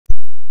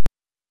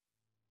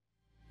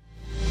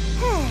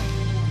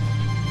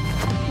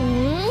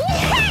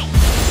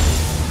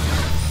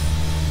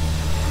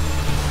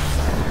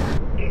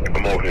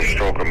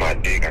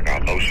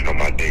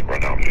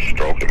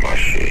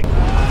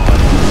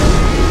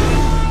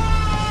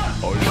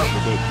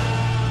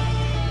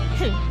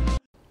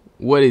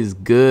What is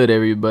good,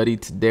 everybody?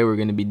 Today we're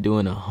going to be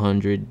doing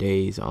 100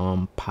 days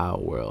on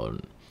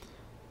Palworld.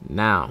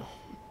 Now,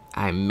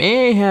 I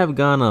may have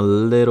gone a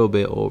little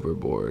bit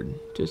overboard.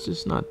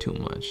 Just not too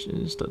much.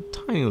 Just a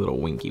tiny little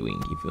winky,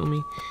 feel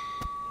me?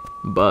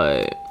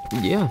 But,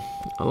 yeah.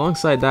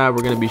 Alongside that,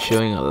 we're going to be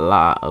showing a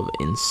lot of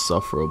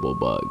insufferable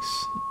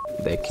bugs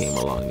that came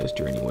along this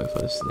journey with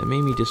us. That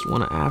made me just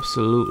want to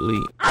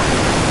absolutely...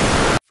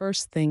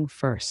 First thing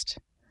first.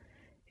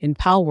 In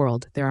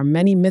Palworld, there are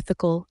many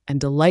mythical and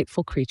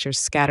delightful creatures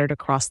scattered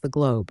across the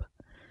globe.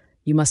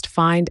 You must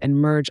find and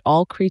merge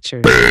all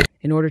creatures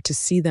in order to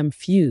see them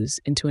fuse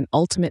into an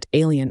ultimate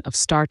alien of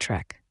Star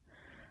Trek.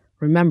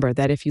 Remember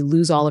that if you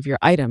lose all of your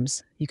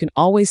items, you can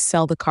always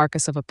sell the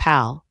carcass of a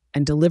pal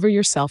and deliver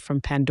yourself from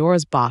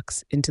Pandora's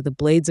box into the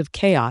blades of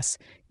chaos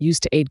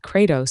used to aid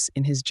Kratos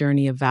in his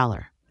journey of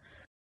valor.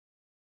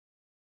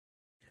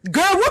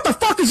 Girl, what the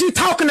fuck is you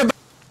talking about?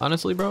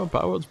 Honestly, bro,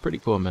 Palworld's pretty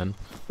cool, man.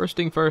 First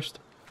thing first,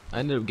 I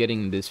ended up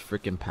getting this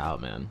freaking pal,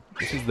 man.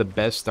 This is the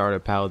best starter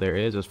pal there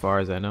is, as far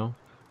as I know.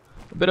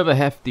 A bit of a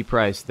hefty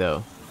price,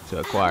 though, to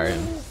acquire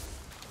him.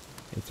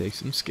 It takes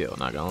some skill,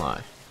 not gonna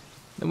lie.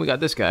 Then we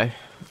got this guy,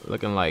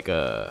 looking like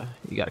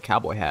he got a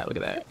cowboy hat. Look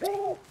at that.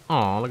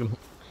 Aw, look at him.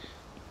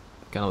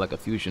 Kind of like a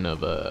fusion of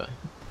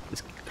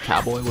this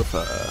cowboy with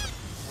a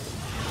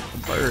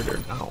bird or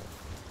no.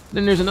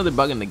 Then there's another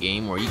bug in the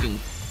game where you can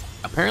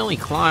apparently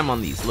climb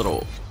on these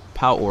little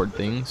Palworld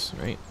things,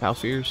 right? Pal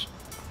spheres.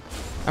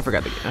 I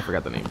forgot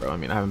the name, bro. I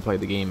mean, I haven't played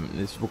the game.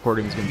 This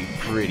recording is gonna be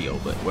pretty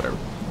old, but whatever.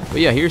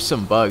 But yeah, here's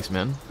some bugs,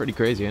 man. Pretty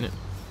crazy, isn't it?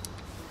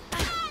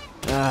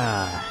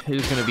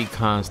 There's gonna be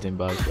constant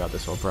bugs throughout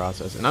this whole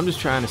process, and I'm just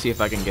trying to see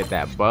if I can get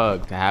that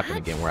bug to happen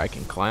again, where I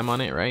can climb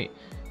on it, right?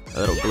 A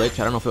little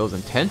glitch. I don't know if it was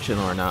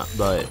intentional or not,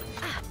 but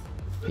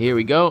here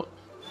we go.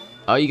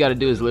 All you gotta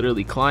do is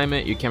literally climb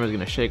it. Your camera's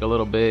gonna shake a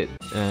little bit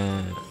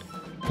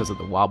because of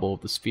the wobble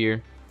of the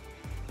sphere,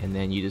 and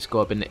then you just go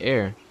up in the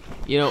air.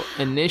 You know,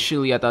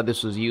 initially I thought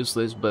this was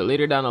useless, but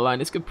later down the line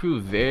this could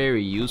prove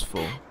very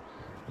useful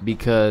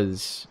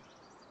because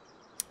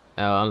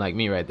unlike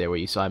me right there where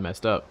you saw I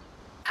messed up.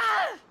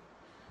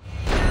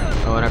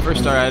 When I first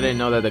started, I didn't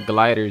know that the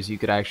gliders, you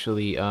could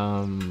actually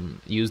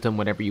use them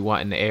whenever you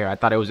want in the air. I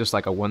thought it was just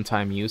like a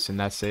one-time use and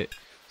that's it. So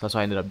that's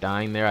why I ended up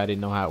dying there. I didn't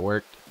know how it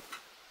worked.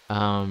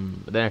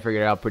 But then I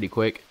figured it out pretty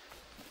quick.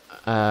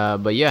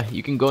 But yeah,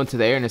 you can go into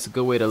the air, and it's a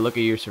good way to look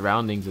at your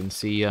surroundings and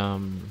see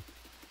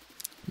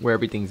where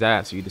everything's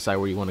at, so you decide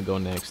where you want to go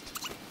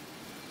next.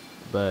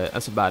 But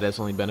that's about it. That's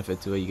the only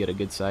benefit to it. You get a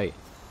good sight.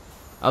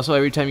 Also,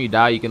 every time you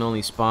die, you can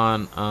only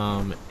spawn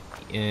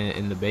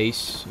in the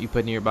base you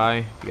put nearby.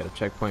 You got a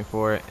checkpoint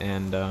for it,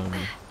 and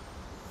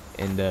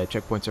the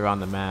checkpoints around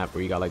the map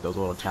where you got like those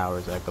little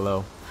towers that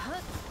glow.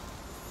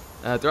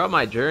 Throughout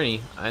my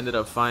journey, I ended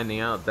up finding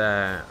out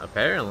that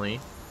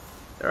apparently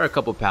there are a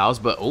couple pals,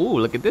 but oh,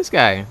 look at this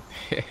guy.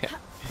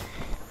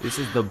 This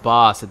is the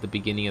boss at the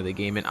beginning of the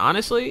game, and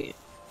honestly,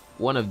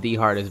 one of the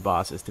hardest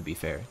bosses, to be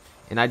fair.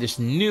 And I just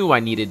knew I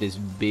needed this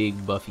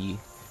big, buffy,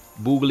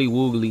 boogly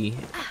woogly,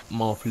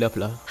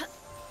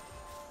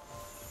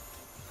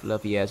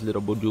 fluffy ass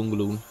little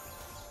bojunglu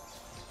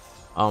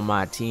on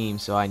my team,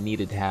 so I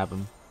needed to have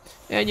him.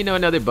 And you know,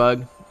 another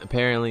bug,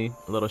 apparently,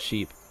 a little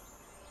sheep,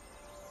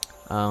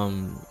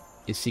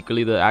 is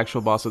secretly the actual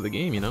boss of the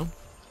game, you know?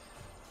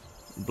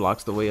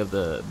 Blocks the way of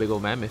the big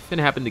old mammoth. And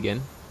it happened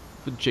again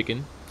with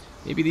chicken.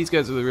 Maybe these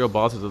guys are the real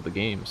bosses of the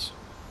games.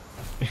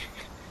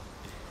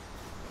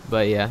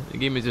 But yeah, the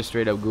game is just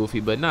straight up goofy,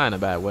 but not in a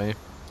bad way.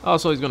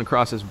 Also, he's gonna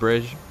cross this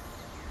bridge.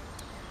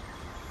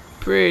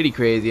 Pretty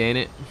crazy, ain't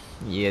it?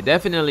 Yeah,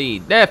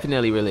 definitely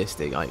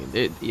realistic. Like,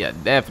 yeah,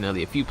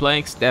 definitely a few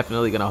planks,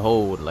 definitely gonna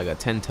hold like a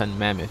 10-ton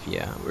mammoth.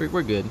 Yeah,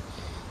 we're good.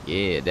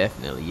 Yeah,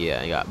 definitely.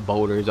 Yeah, he got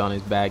boulders on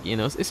his back. You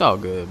know, it's all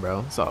good,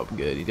 bro. It's all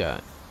good. He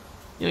got,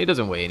 you know, he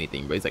doesn't weigh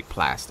anything, but he's like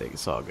plastic.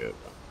 It's all good,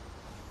 bro.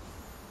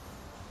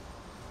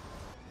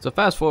 So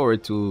fast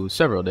forward to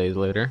several days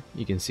later,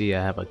 you can see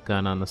I have a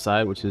gun on the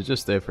side, which is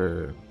just there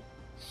for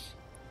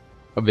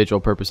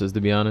visual purposes,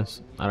 to be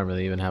honest. I don't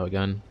really even have a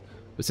gun.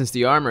 But since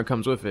the armor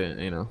comes with it,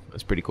 you know,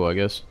 that's pretty cool, I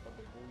guess.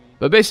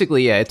 But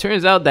basically, yeah, it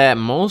turns out that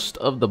most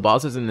of the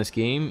bosses in this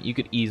game, you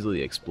could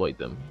easily exploit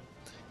them.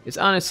 It's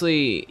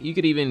honestly, you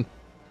could even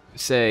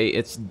say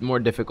it's more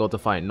difficult to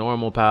fight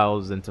normal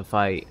pals than to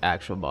fight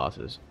actual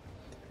bosses.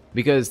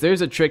 Because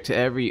there's a trick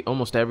to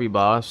almost every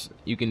boss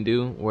you can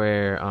do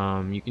where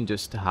you can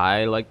just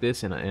hide like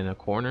this in a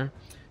corner.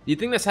 The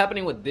thing that's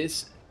happening with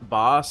this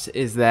boss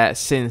is that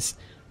since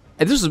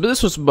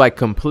this was by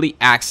complete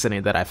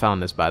accident that I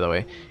found this, by the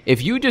way.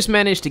 If you just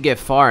manage to get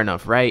far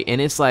enough, right, and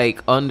it's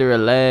like under a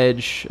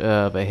ledge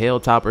of a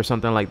hilltop or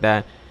something like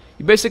that,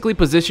 you basically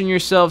position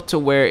yourself to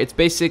where it's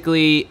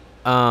basically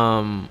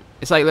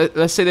it's like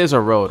let's say there's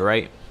a road,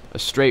 right, a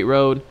straight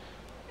road.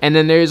 And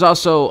then there's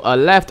also a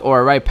left or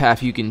a right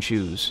path you can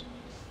choose.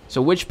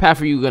 So which path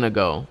are you gonna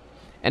go?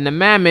 And the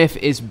mammoth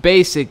is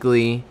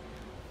basically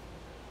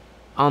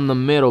on the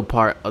middle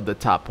part of the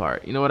top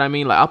part. You know what I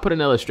mean? Like, I'll put an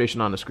illustration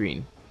on the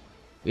screen.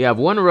 We have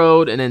one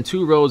road and then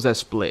two roads that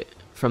split.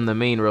 from the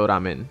main road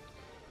I'm in.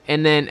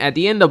 And then at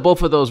the end of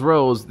both of those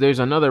roads, there's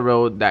another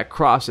road that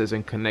crosses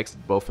and connects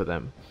both of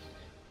them.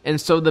 And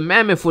so the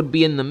mammoth would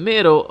be in the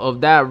middle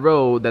of that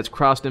road that's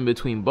crossed in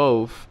between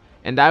both,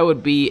 and I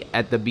would be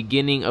at the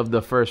beginning of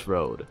the first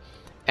road.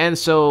 And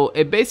so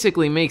it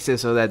basically makes it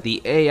so that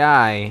the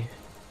AI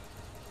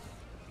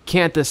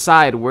can't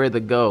decide where to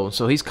go.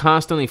 So he's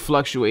constantly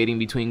fluctuating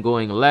between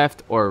going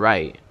left or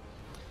right.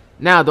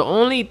 Now, the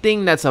only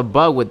thing that's a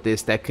bug with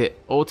this that could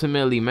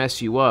ultimately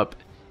mess you up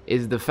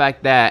is the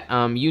fact that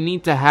you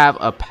need to have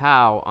a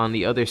POW on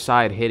the other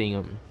side hitting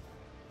him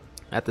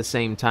at the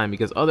same time,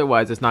 because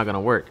otherwise it's not going to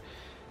work.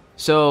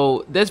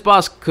 So this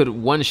boss could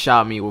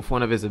one-shot me with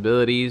one of his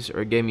abilities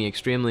or get me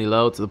extremely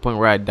low to the point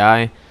where I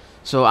die.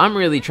 So I'm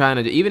really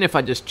trying to, even if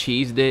I just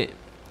cheesed it,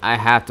 I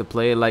have to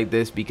play it like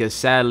this, because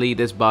sadly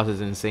this boss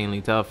is insanely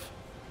tough.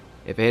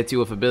 If it hits you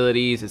with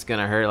abilities, it's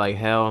gonna hurt like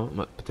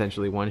hell,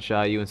 potentially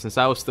one-shot you. And since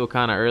I was still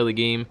kind of early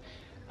game,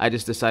 I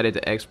just decided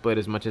to exploit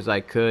as much as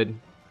I could,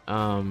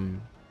 and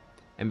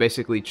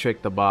basically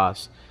trick the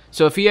boss.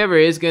 So if he ever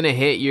is gonna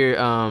hit your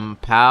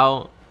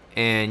POW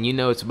and you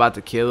know it's about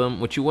to kill him,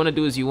 what you want to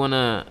do is you want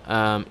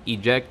to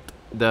eject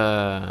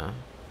the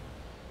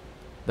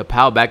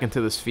POW back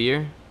into the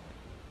sphere,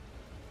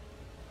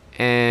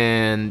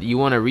 and you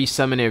want to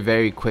resummon it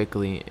very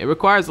quickly. It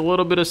requires a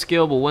little bit of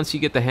skill, but once you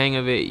get the hang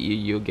of it,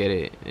 you'll get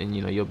it, and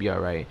you'll be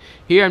alright.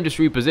 Here I'm just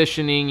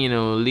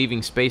repositioning,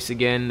 leaving space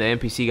again. The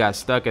NPC got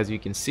stuck, as you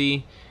can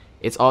see.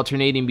 It's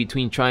alternating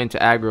between trying to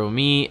aggro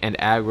me and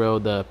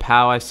aggro the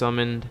POW I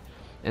summoned,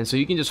 and so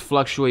you can just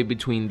fluctuate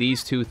between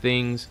these two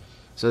things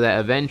so that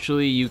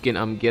eventually you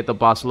can get the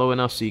boss low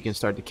enough so you can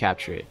start to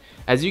capture it.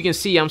 As you can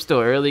see, I'm still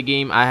early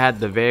game. I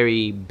had the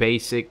very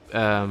basic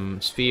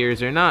spheres.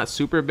 They're not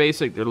super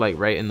basic, they're like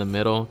right in the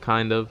middle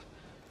kind of,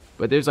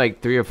 but there's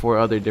like 3 or 4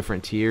 other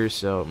different tiers,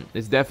 so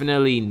it's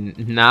definitely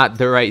not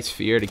the right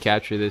sphere to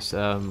capture this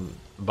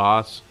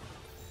boss.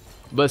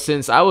 But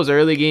since I was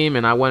early game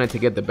and I wanted to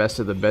get the best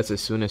of the best as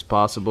soon as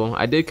possible,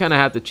 I did kind of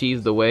have to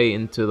cheese the way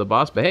into the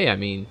boss. But hey, I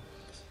mean,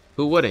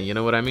 who wouldn't, you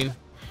know what I mean?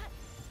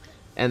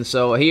 And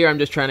so here I'm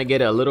just trying to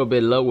get it a little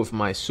bit low with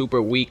my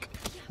super weak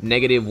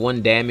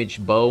 -1 damage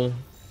bow.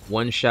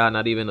 One shot,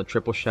 not even a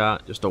triple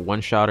shot, just a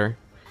one-shotter.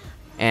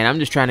 And I'm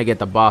just trying to get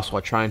the boss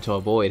while trying to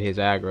avoid his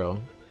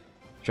aggro.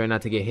 Try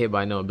not to get hit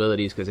by no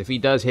abilities, because if he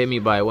does hit me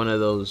by one of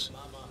those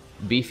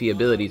beefy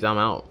abilities, I'm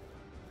out.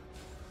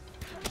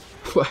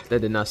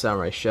 That did not sound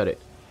right. Shut it.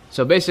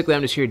 So basically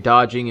I'm just here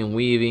dodging and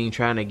weaving,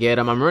 trying to get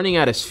him. I'm running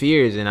out of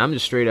spheres, and I'm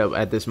just straight up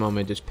at this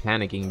moment just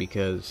panicking,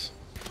 because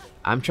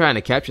I'm trying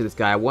to capture this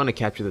guy. I want to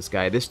capture this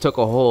guy. This took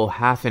a whole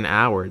half an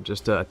hour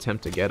just to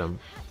attempt to get him.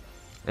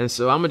 And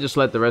so I'm going to just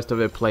let the rest of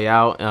it play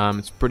out.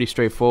 It's pretty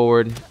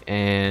straightforward,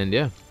 and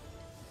yeah.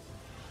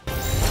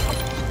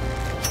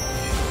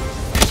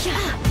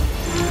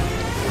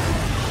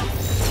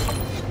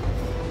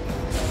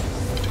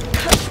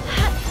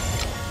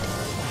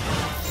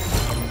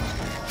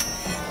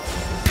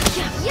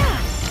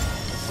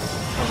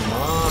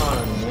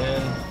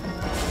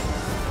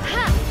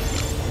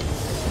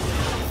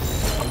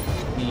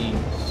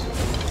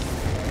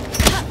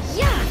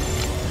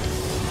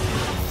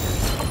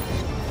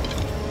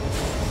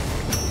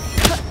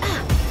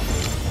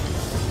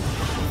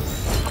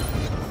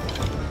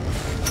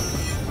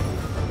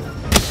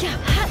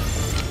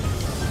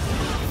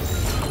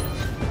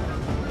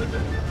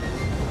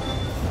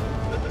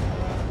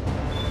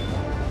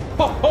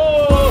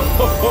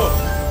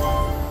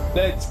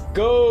 Let's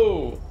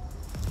go.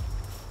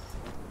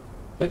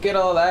 Look at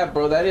all that,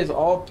 bro. That is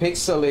all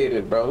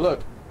pixelated, bro. Look,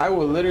 I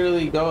will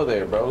literally go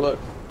there, bro. Look.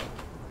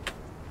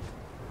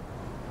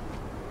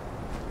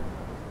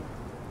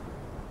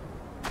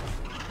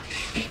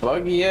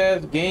 Buggy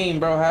ass game,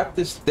 bro. Half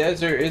this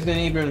desert isn't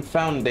even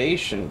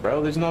foundation,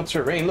 bro. There's no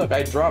terrain. Look,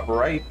 I drop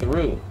right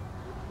through.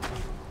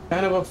 What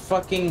kind of a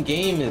fucking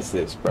game is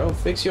this, bro?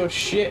 Fix your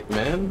shit,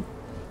 man.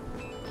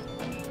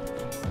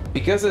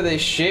 Because of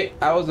this shit,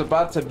 I was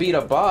about to beat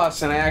a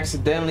boss and I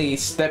accidentally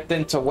stepped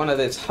into one of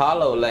this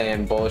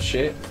HoloLand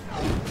bullshit.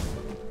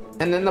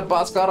 And then the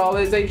boss got all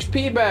his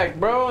HP back,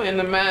 bro, in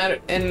the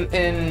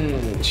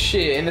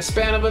in the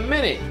span of a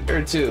minute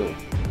or two.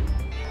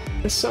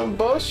 It's some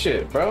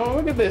bullshit, bro.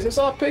 Look at this. It's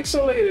all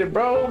pixelated,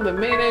 bro. The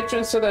main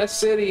entrance to that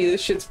city, this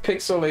shit's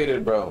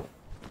pixelated, bro.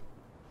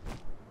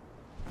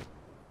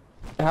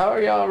 How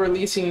are y'all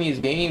releasing these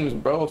games,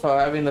 bro, without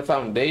having the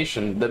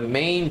foundation? The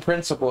main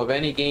principle of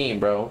any game,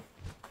 bro.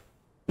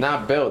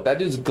 Not built. That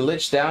dude's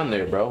glitched down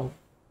there, bro.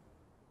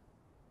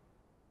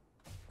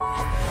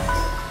 All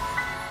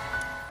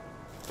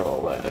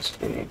that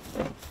screen,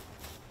 bro.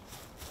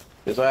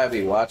 This is why I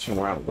be watching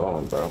where I'm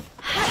going, bro.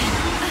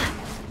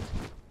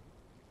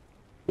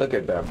 Look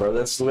at that, bro.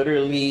 That's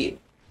literally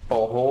a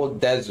whole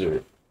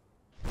desert.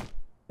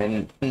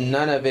 And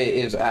none of it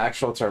is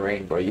actual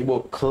terrain, bro. You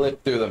will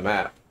clip through the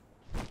map.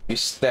 You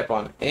step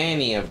on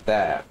any of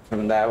that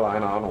from that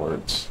line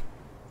onwards.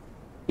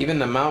 Even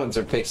the mountains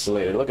are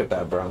pixelated. Look at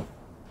that, bro.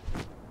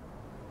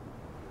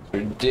 It's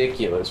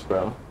ridiculous,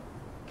 bro.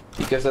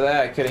 Because of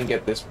that, I couldn't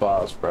get this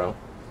boss, bro.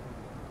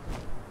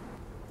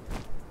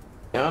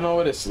 Y'all know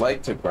what it's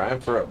like to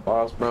grind for a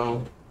boss,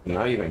 bro?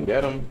 Not even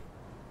get him.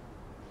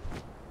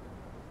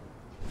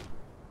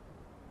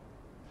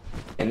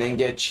 And then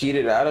get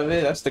cheated out of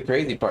it? That's the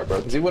crazy part, bro.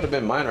 Because he would have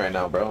been mine right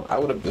now, bro. I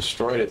would have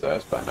destroyed his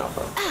ass by now,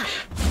 bro.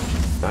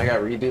 Now I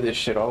gotta redo this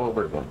shit all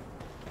over again.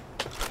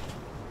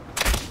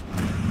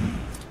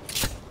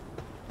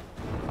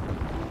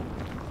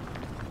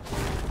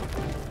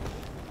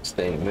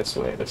 Staying this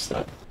way this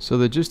time. So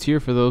the gist here,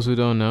 for those who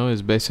don't know,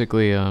 is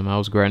basically I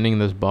was grinding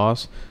this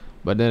boss,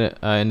 but then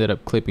I ended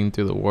up clipping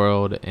through the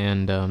world,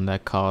 and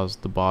that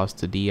caused the boss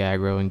to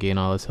de-aggro and gain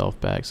all his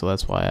health back. So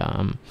that's why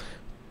I'm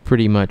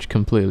pretty much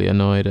completely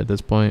annoyed at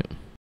this point.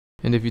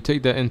 And if you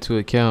take that into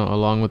account,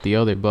 along with the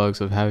other bugs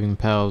of having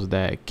pals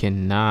that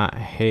cannot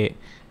hit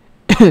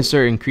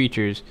certain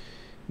creatures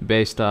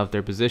based off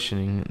their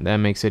positioning, that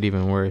makes it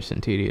even worse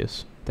and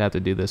tedious to have to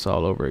do this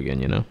all over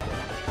again, you know?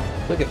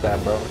 Look at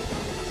that, bro.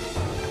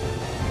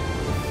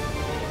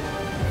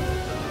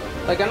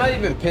 Like, I'm not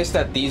even pissed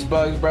at these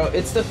bugs, bro.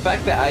 It's the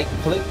fact that I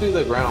clipped through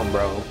the ground,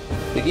 bro.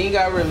 The game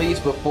got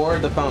released before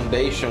the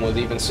foundation was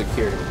even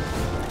secured.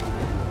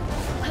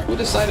 Who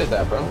decided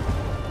that, bro?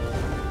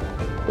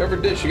 Whoever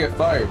did should get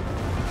fired.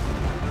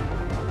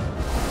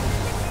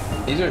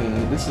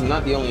 This is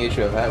not the only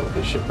issue I've had with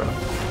this shit, bro.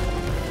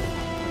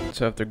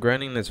 So after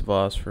grinding this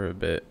boss for a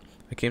bit,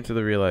 I came to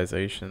the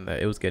realization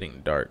that it was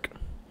getting dark.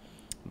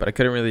 But I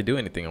couldn't really do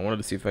anything. I wanted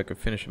to see if I could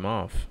finish him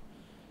off.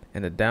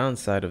 And the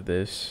downside of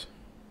this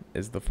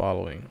is the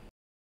following.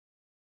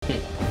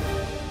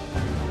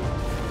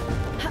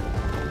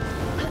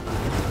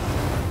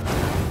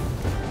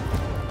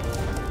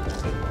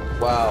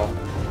 Wow.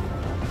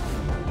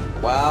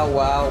 Wow,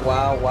 wow,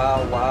 wow,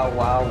 wow, wow,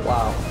 wow,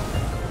 wow.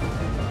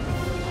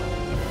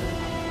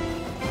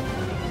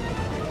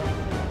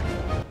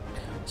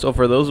 So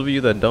for those of you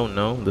that don't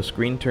know, the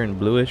screen turned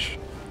bluish.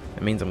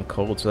 That means I'm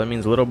cold. So that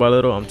means little by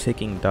little I'm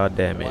taking dot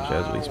damage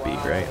as we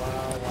speak, right?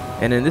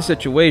 And in this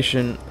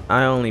situation,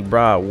 I only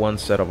brought one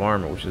set of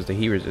armor, which is the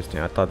heat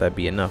resistant. I thought that'd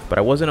be enough. But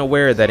I wasn't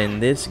aware that in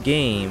this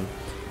game,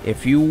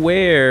 if you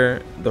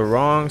wear the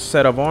wrong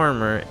set of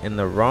armor in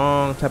the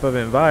wrong type of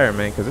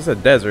environment, because it's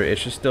a desert, it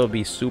should still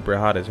be super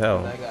hot as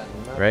hell,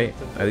 right?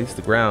 At least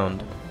the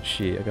ground.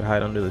 Shit, I could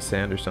hide under the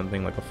sand or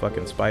something like a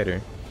fucking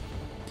spider.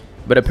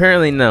 But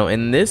apparently no.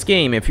 In this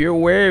game, if you're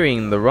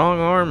wearing the wrong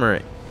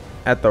armor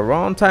at the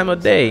wrong time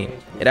of day,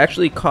 it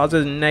actually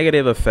causes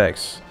negative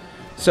effects.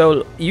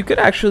 So you could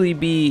actually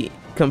be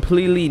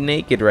completely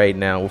naked right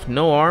now with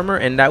no armor,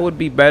 and that would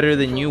be better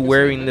than you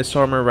wearing this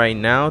armor right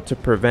now to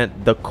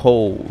prevent the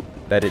cold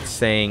that it's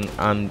saying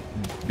I'm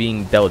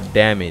being dealt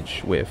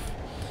damage with,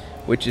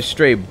 which is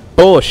straight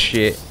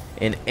bullshit.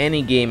 In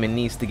any game it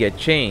needs to get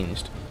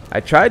changed. I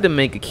tried to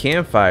make a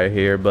campfire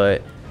here,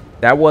 but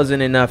that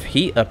wasn't enough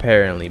heat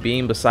apparently,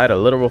 being beside a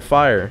literal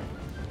fire.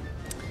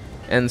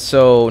 And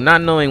so,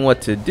 not knowing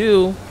what to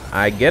do,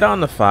 I get on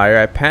the fire,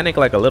 I panic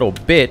like a little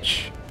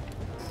bitch,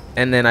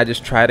 and then I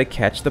just try to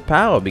catch the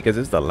power because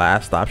it's the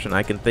last option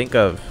I can think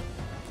of.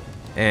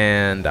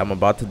 And I'm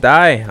about to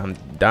die. I'm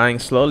dying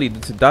slowly due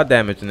to dot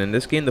damage, and in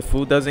this game the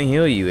food doesn't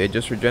heal you, it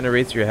just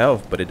regenerates your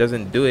health, but it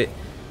doesn't do it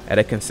at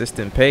a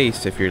consistent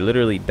pace if you're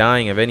literally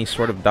dying of any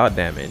sort of dot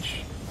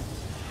damage.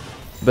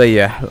 But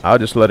yeah, I'll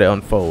just let it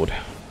unfold.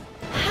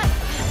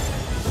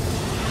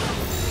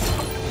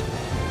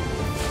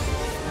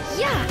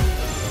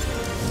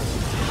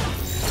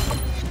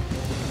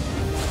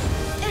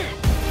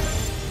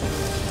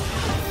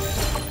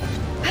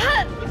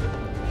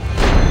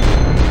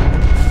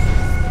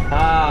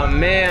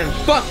 Man,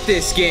 fuck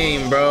this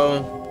game,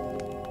 bro.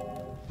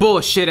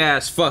 Bullshit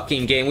ass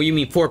fucking game. What do you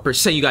mean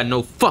 4%? You got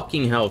no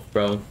fucking health,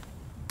 bro.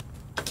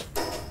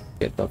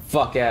 Get the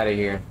fuck out of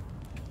here.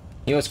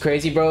 You know what's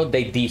crazy, bro?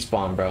 They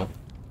despawn, bro.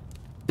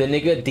 The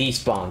nigga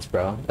despawns,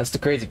 bro. That's the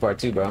crazy part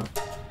too, bro.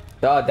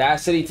 The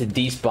audacity to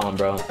despawn,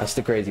 bro. That's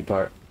the crazy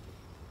part.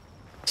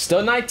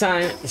 Still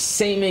nighttime,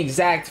 same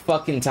exact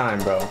fucking time,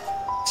 bro.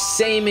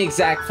 Same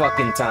exact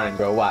fucking time,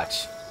 bro.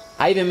 Watch.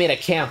 I even made a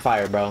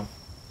campfire, bro.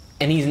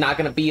 And he's not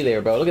gonna be there,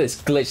 bro. Look at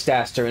this glitched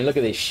ass terrain. Look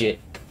at this shit.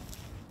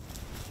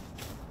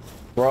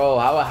 Bro,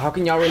 how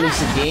can y'all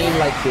release a game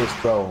like this,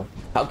 bro?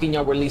 How can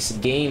y'all release a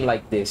game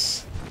like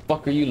this?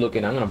 Fuck are you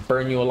looking? I'm gonna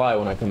burn you alive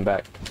when I come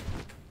back.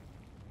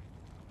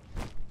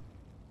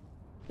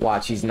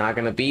 Watch, he's not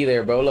gonna be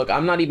there, bro. Look,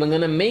 I'm not even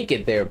gonna make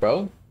it there,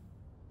 bro.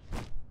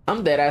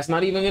 I'm dead ass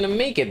not even gonna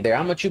make it there.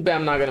 How much you bet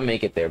I'm not gonna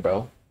make it there,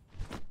 bro?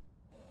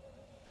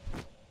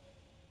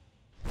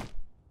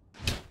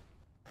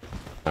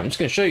 I'm just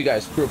gonna show you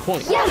guys through a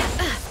point. Yeah.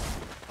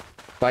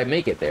 If I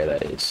make it there,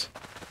 that is.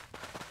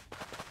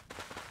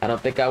 I don't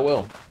think I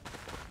will.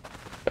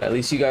 But at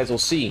least you guys will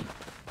see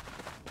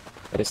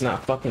that it's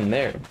not fucking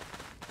there.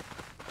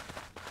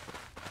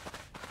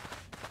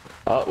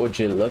 Oh, would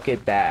you look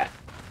at that?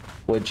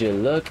 Would you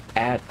look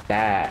at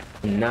that?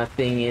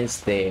 Nothing is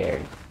there.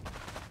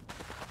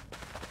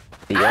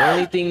 The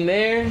only thing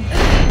there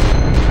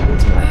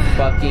is my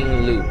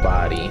fucking loot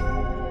body.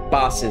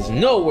 Boss is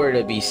nowhere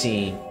to be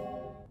seen.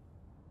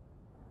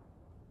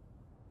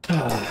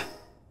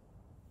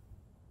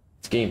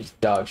 game's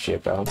dog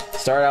shit, bro.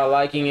 Start out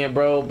liking it,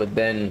 bro, but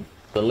then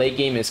the late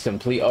game is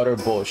complete utter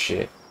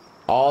bullshit.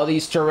 All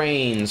these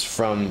terrains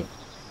from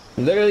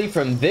literally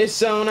from this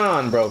zone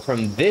on, bro,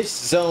 from this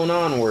zone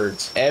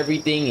onwards,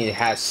 everything it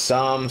has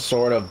some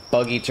sort of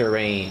buggy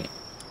terrain,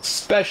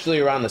 especially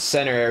around the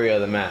center area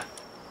of the map.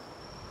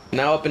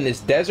 Now up in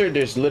this desert,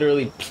 there's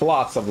literally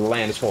plots of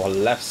land. This whole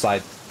left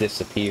side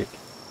disappeared.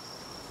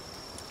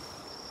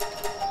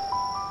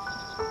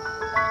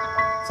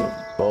 Some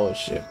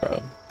bullshit,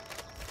 bro.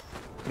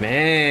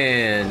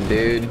 Man,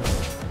 dude.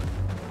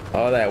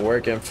 All that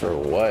working for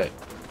what?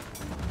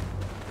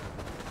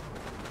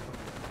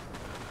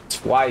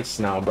 Twice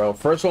now, bro.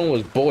 First one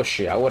was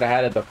bullshit. I would have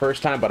had it the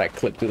first time, but I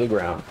clipped to the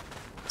ground.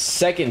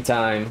 Second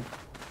time,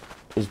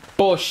 this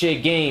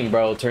bullshit game,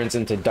 bro, turns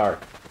into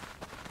dark,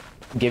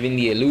 giving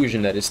the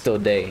illusion that it's still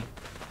day.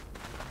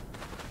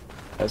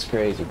 That's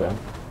crazy, bro.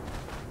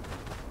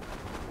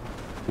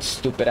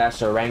 Stupid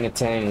ass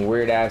orangutan,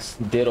 weird ass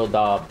diddle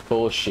dog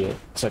bullshit.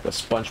 It's like a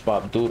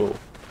SpongeBob doodle.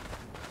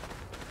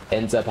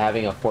 Ends up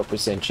having a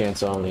 4%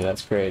 chance only.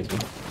 That's crazy.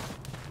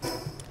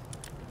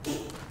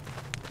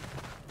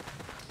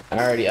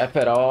 I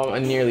fed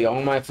nearly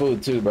all my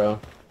food too, bro.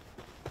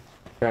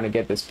 Trying to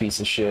get this piece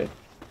of shit.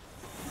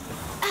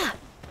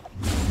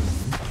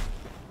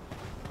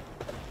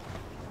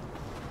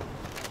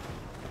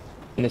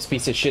 And this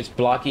piece of shit's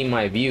blocking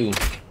my view.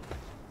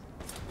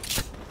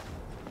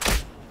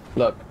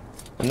 Look,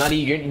 I'm not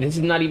even. This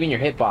is not even your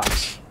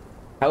hitbox.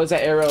 How is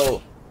that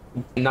arrow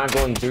not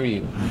going through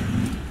you?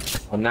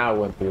 Oh, now it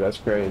went through. That's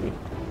crazy.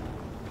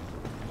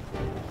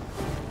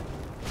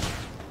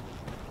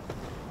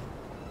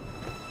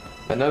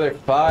 Another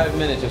 5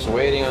 minutes just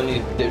waiting on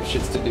these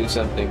dipshits to do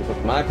something.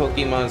 But my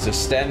Pokemon's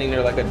just standing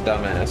there like a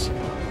dumbass.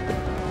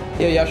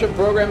 Yeah, y'all should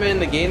program it in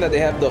the game that they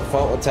have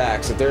default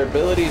attacks. If their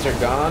abilities are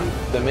gone,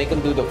 then make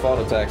them do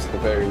default attacks at the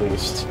very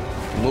least.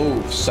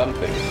 Move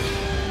something.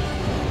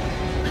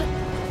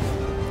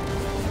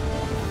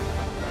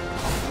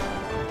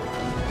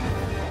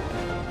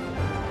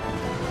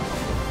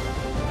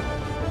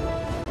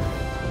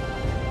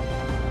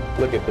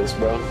 Look at this,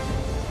 bro.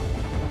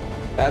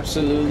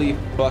 Absolutely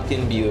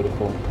fucking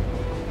beautiful.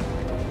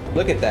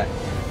 Look at that.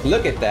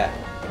 Look at that.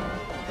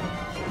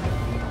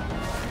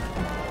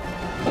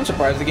 I'm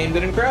surprised the game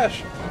didn't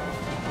crash.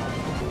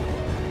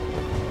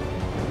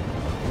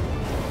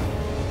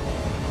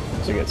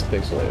 So it gets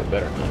pixelated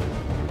better now.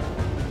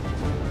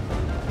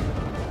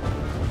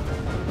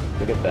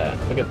 Look at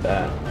that. Look at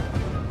that.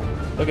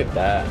 Look at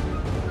that.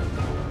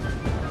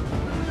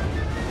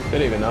 They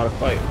didn't even know how to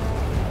fight.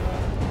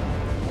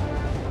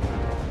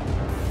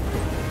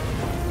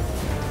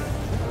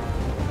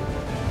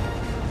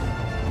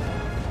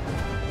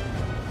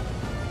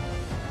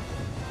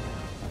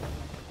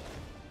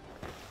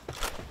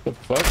 The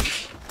fuck?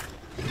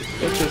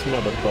 What's this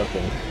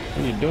motherfucker?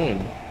 What are you doing?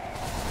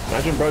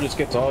 Imagine bro just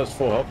gets all his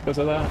full health because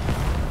of that.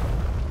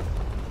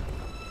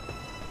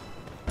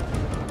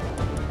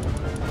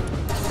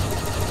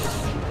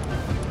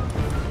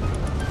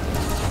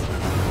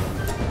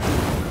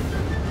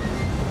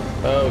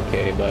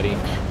 Okay, buddy.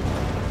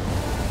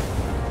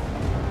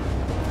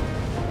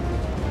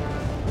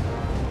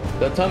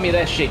 Don't tell me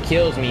that shit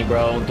kills me,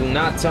 bro. Do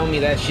not tell me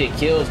that shit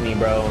kills me,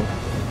 bro.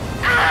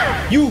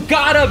 You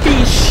gotta be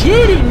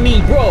shitting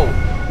me, bro.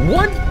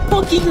 One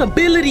fucking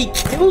ability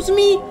kills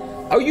me?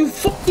 Are you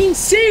fucking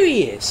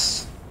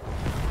serious?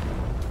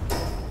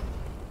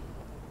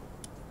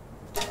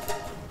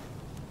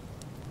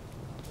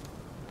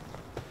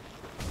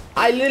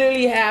 I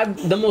literally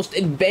have the most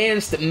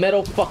advanced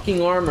metal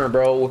fucking armor,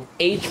 bro. With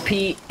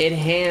HP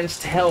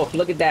enhanced health.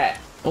 Look at that.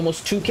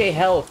 Almost 2k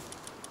health.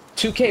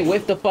 2k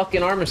with the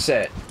fucking armor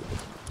set.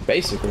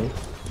 Basically.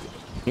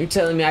 You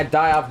telling me I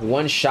die off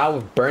one shot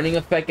with burning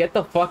effect? Get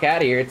the fuck out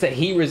of here. It's a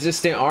heat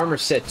resistant armor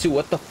set too.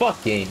 What the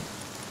fuck, game?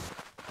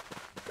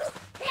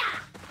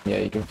 Yeah,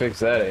 you can fix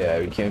that. Yeah,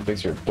 you can't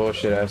fix your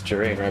bullshit ass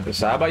terrain right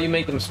beside. How about you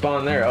make them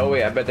spawn there? Oh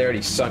wait, I bet they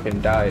already sunk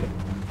and died.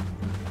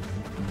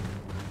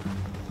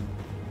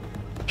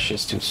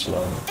 Shit's too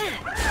slow.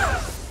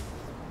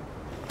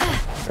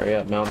 Hurry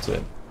up, mount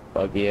it.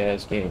 Buggy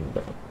ass game,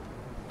 bro.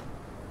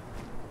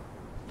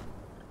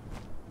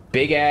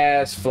 Big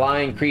ass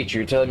flying creature.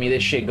 You're telling me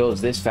this shit goes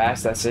this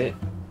fast? That's it?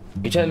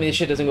 You're telling me this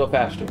shit doesn't go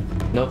faster?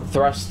 No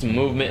thrust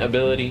movement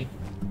ability?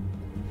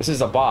 This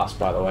is a boss,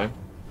 by the way.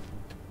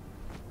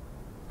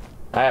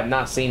 I have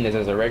not seen this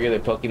as a regular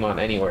Pokemon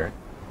anywhere.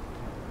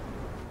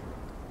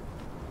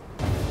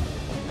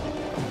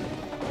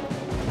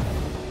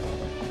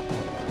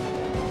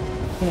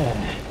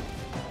 Yeah.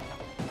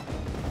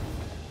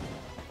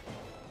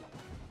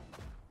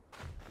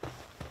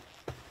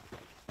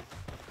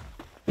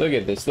 Look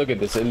at this, look at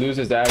this. It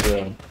loses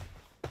aggro.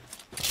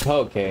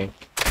 Okay.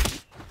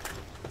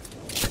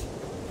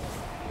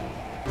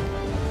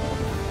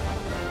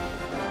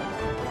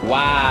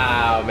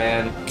 Wow,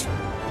 man.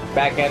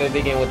 Back at it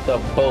again with the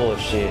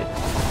bullshit.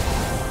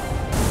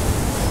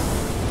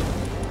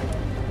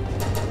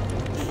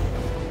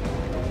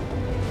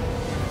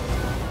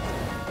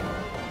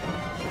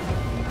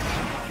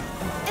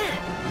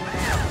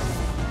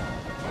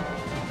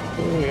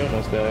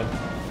 almost died.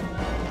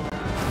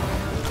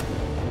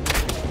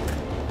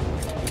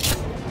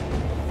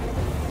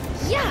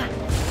 Yeah.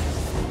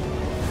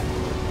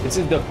 This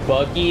is the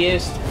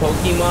buggiest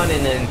Pokemon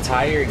in the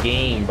entire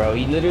game, bro.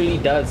 He literally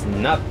does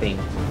nothing.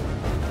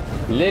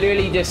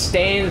 Literally just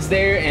stands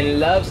there and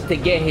loves to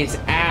get his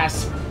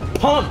ass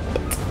pumped.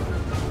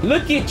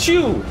 Look at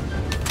you.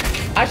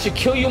 I should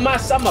kill you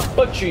myself. I'ma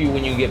butcher you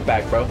when you get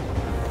back, bro.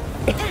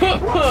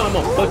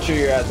 I'ma butcher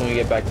your ass when we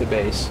get back to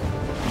base.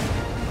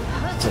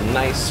 It's a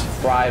nice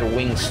fried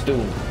wing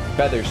stew.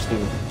 Feather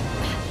stew.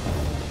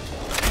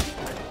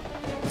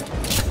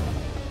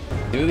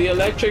 Do the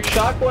electric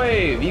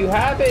shockwave. You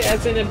have it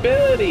as an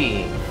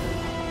ability.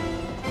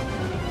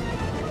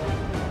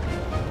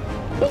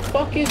 What the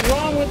fuck is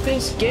wrong with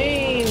this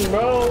game,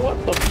 bro?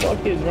 What the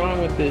fuck is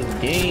wrong with this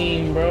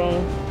game,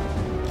 bro?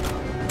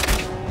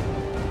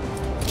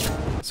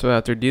 So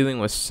after dealing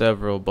with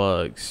several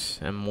bugs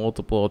and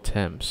multiple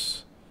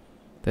attempts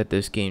that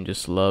this game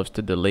just loves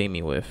to delay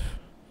me with,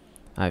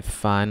 I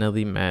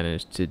finally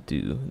managed to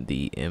do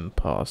the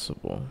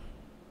impossible.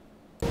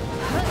 I'm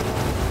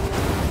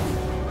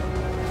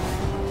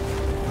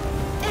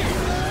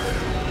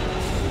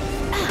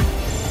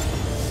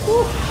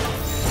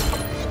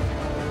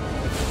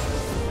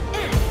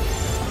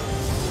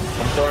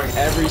throwing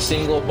every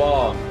single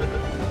ball.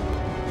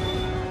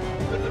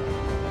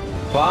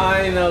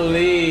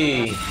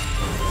 Finally!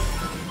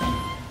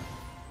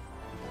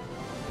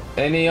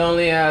 And he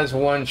only has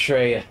one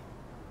trait.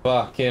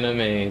 Fucking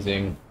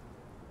amazing.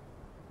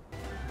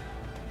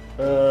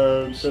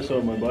 Says so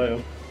in my bio.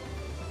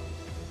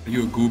 Are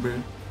you a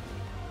goober?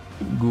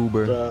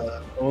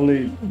 Goober.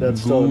 Only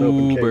that's still an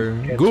open Goober.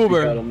 case. Can't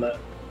Goober. speak out on that.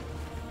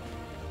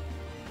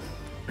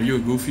 Are you a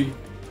goofy?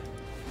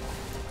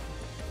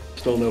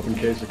 Still an open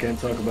case. I can't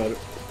talk about it.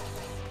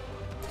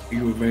 Are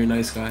you a very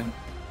nice guy?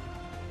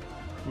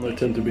 I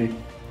tend to be.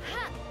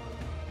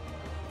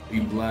 Are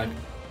you black?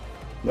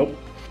 Nope.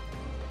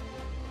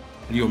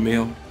 Are you a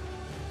male?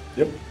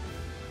 Yep.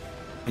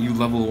 Are you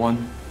level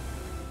 1?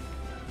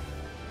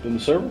 In the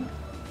server?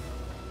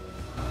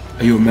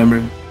 Are you a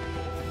member?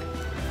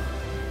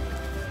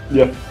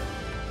 Yep.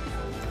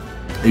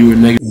 Are you a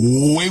negative?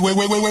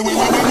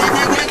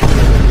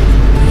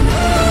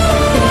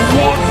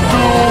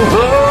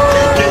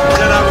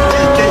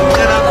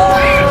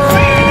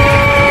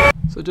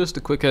 So just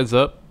a quick heads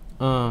up.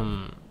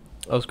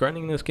 I was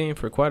grinding this game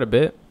for quite a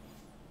bit.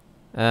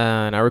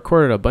 And I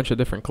recorded a bunch of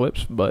different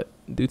clips, but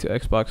due to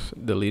Xbox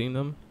deleting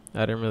them,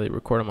 I didn't really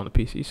record them on the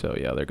PC, so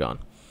yeah, they're gone.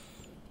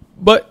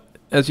 But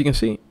as you can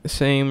see,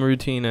 same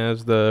routine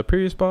as the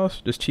previous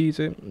boss, just cheese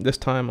it, this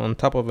time on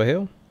top of a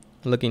hill,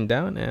 looking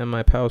down, and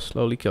my pal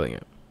slowly killing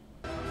it.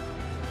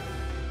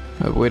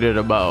 I've waited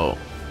about,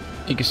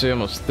 you can say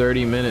almost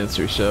 30 minutes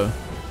or so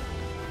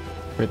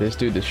for this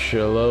dude to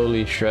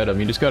slowly shred him.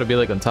 You just gotta be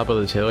like on top of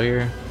this hill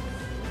here.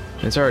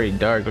 It's already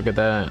dark, look at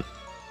that.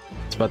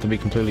 It's about to be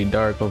completely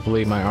dark.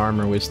 Hopefully my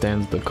armor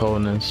withstands the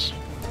coldness.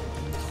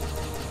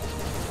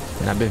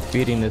 And I've been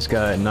feeding this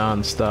guy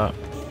non-stop.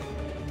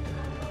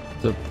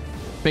 So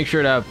make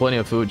sure to have plenty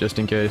of food just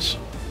in case.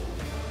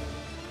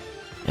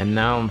 And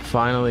now I'm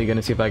finally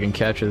gonna see if I can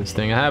capture this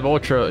thing. I have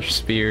ultra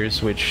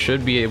spears which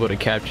should be able to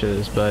capture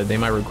this, but they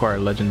might require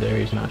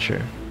legendaries, not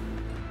sure.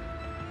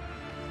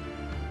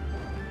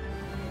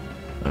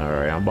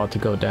 Alright, I'm about to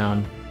go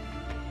down.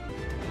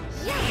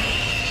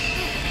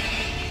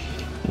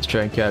 Let's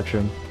try and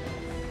capture him.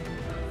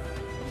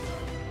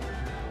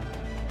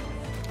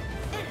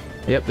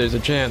 Yep, there's a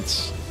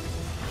chance.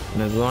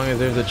 And as long as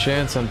there's a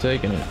chance, I'm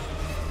taking it.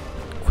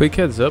 Quick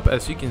heads up,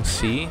 as you can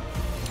see,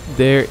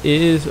 there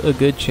is a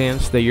good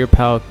chance that your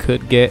pal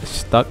could get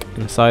stuck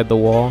inside the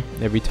wall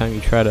every time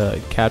you try to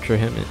capture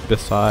him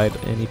beside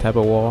any type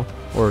of wall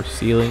or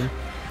ceiling.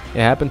 It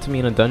happened to me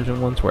in a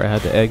dungeon once where I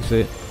had to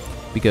exit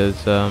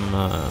because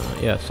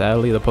yeah,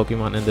 sadly the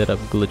Pokemon ended up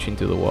glitching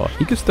through the wall.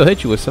 He could still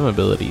hit you with some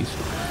abilities,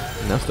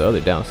 and that's the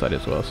other downside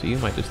as well, so you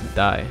might just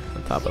die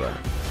on top of that.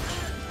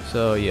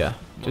 So yeah,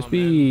 just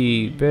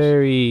be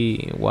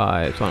very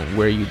wise on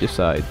where you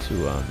decide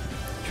to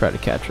try to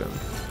catch him.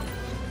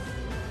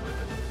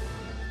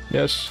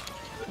 Yes.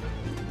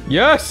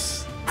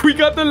 Yes! We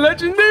got the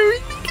legendary!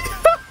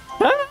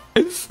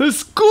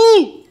 Let's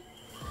go!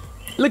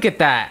 Look at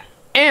that!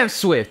 And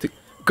Swift,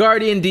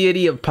 guardian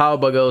deity of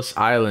Palbagos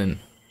Island,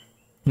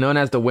 known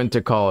as the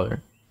Winter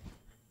Caller.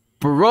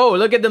 Bro,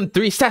 look at them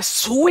three. That's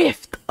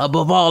Swift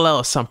above all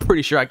else. I'm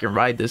pretty sure I can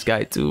ride this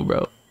guy too,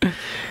 bro.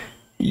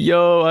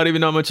 Yo, I don't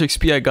even know how much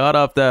XP I got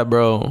off that,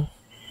 bro.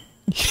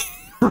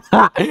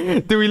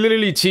 Dude, we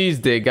literally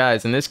cheesed it,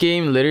 guys. In this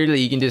game, literally,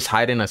 you can just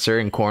hide in a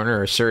certain corner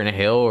or a certain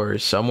hill or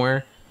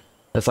somewhere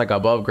that's like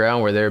above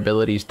ground where their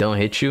abilities don't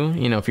hit you.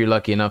 You know, if you're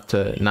lucky enough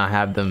to not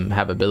have them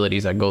have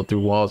abilities that go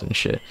through walls and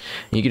shit. And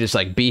you can just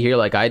like be here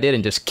like I did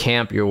and just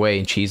camp your way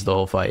and cheese the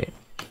whole fight.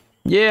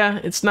 Yeah,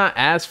 it's not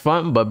as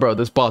fun, but bro,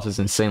 this boss is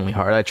insanely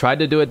hard. I tried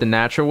to do it the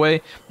natural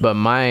way, but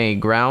my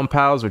ground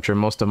pals, which are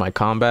most of my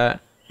combat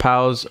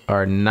pals,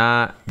 are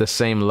not the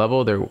same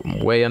level. They're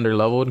way under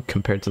leveled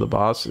compared to the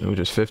boss, which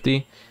is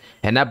 50.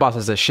 And that boss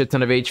has a shit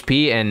ton of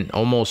HP, and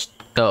almost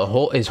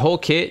his whole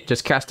kit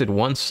just casted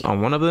once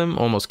on one of them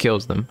almost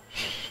kills them.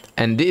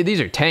 And these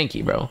are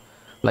tanky, bro.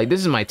 Like,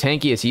 this is my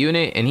tankiest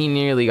unit, and he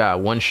nearly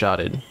got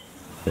one-shotted.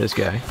 This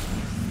guy.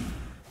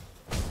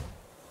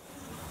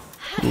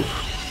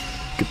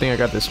 Oof. Good thing I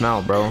got this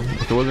mount, bro.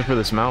 If it wasn't for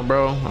this mount,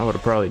 bro, I would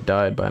have probably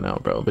died by now,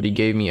 bro. But he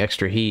gave me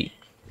extra heat.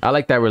 I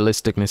like that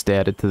realisticness they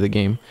added to the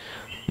game.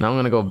 Now I'm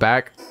gonna go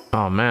back.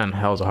 Oh man,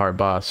 that was a hard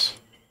boss.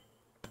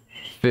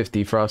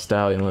 50 Frost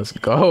Stallion, let's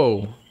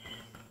go.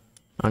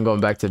 I'm going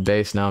back to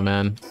base now,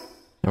 man.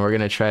 And we're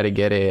gonna try to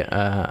get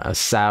a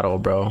saddle,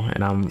 bro.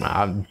 And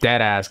I'm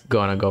dead ass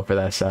gonna go for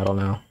that saddle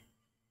now.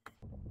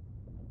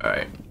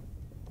 Alright.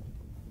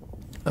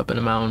 Up in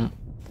the mountain.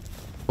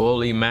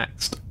 Fully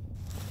maxed.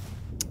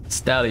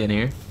 Stallion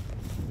here.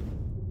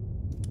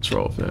 Let's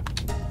roll with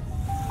it.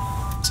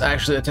 Let's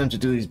actually attempt to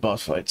do these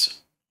boss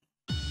fights.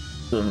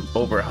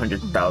 Over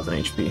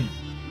 100,000 HP.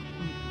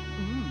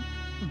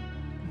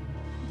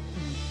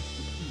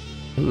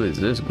 Who is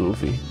this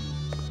goofy?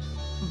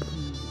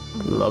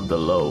 Love the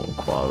low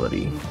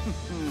quality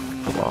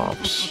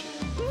flops.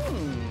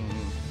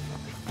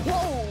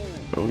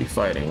 What are we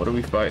fighting? What are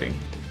we fighting?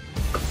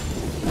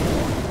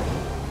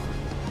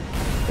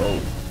 Whoa.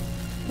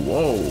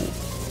 Whoa.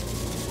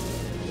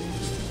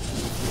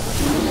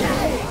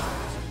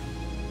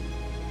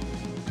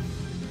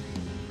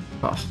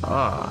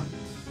 Haha.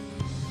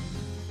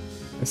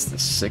 That's the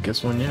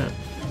sickest one yet.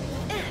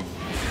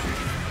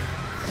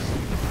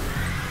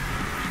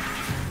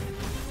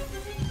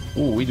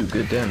 Ooh, we do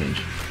good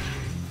damage.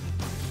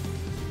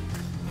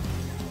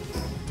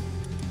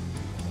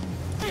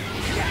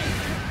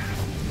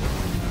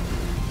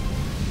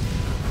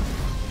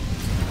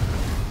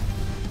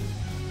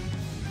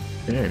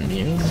 There,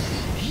 Mew.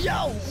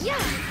 Yo! Yeah!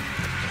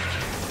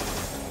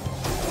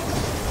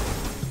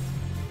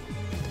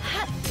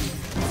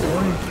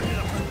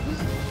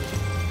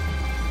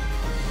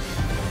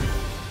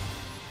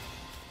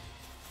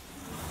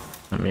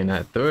 I mean,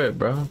 I threw it,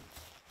 bro.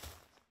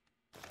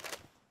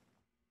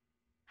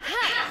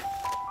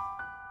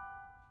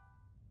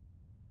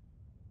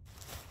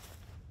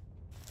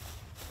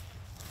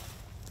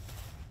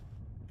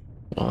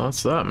 Well,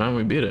 that's that, man.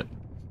 We beat it.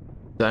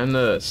 Time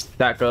to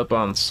stack up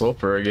on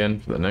sulfur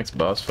again for the next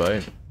boss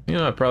fight. You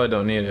know, I probably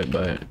don't need it,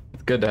 but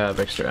it's good to have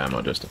extra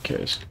ammo just in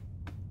case.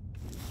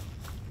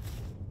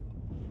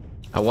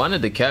 I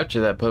wanted to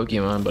capture that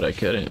Pokemon, but I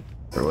couldn't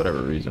for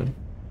whatever reason.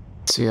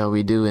 Let's see how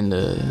we do in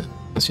the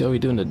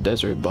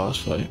desert boss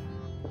fight.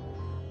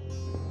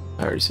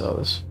 I already saw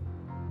this.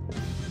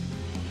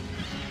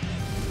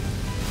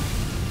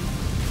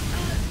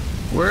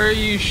 Where are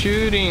you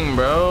shooting,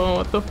 bro?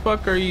 What the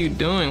fuck are you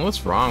doing?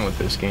 What's wrong with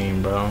this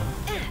game, bro?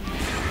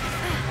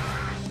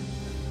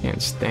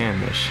 Can't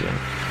stand this shit.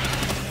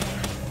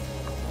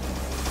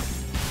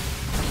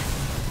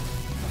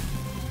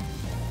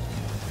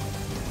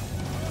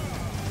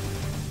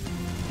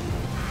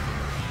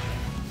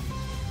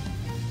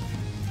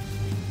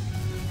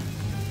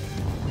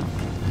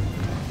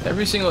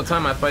 Every single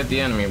time I fight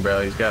the enemy,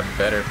 bro, he's got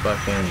better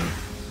fucking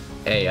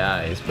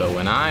AIs. But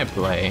when I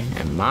play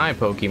and my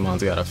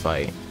Pokemon's gotta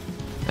fight,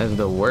 that's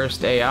the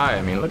worst AI.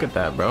 I mean, look at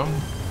that, bro. What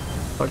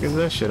the fuck is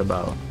this shit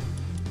about?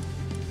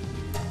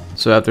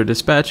 So after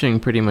dispatching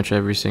pretty much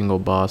every single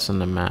boss in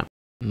the map,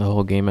 in the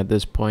whole game at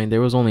this point, there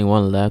was only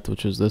one left,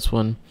 which was this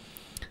one.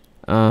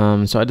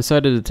 So I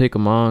decided to take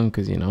him on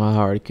because, you know, how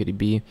hard could he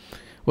be?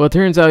 Well, it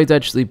turns out he's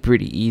actually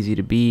pretty easy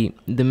to beat.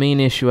 The main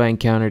issue I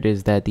encountered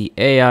is that the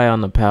AI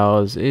on the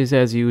pals is,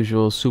 as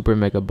usual, super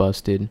mega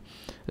busted,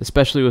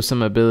 especially with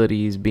some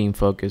abilities being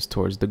focused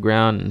towards the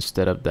ground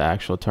instead of the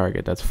actual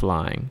target that's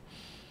flying.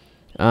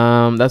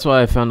 That's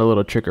why I found a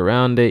little trick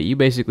around it. You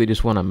basically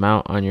just want to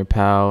mount on your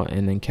pal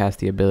and then cast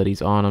the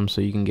abilities on them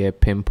so you can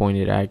get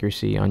pinpointed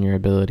accuracy on your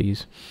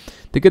abilities.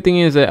 The good thing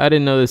is that I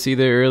didn't know this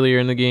either earlier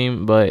in the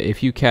game, but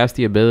if you cast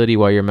the ability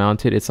while you're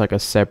mounted, it's like a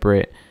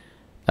separate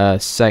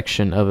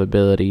section of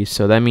abilities.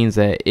 So that means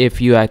that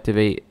if you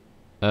activate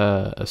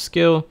a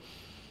skill,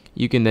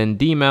 you can then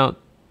demount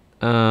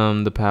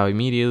the pal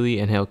immediately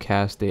and he'll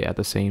cast it at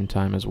the same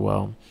time as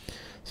well.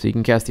 So you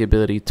can cast the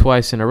ability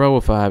twice in a row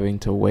without having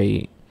to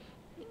wait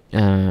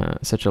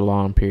such a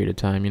long period of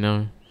time, you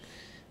know?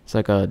 It's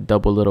like a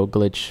double little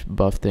glitch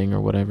buff thing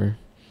or whatever.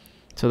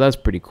 So that's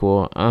pretty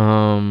cool.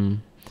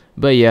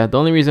 But yeah, the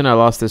only reason I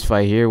lost this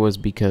fight here was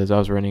because I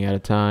was running out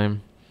of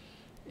time.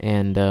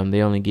 And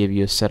they only give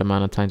you a set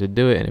amount of time to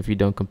do it, and if you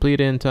don't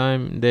complete it in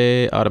time,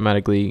 they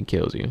automatically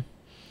kills you.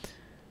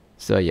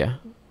 So yeah,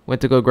 went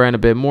to go grind a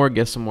bit more,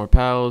 get some more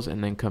pals,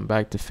 and then come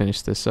back to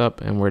finish this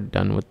up, and we're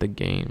done with the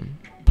game.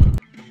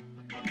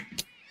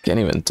 Can't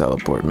even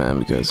teleport, man,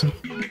 because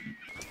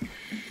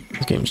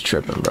this game's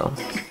tripping, bro.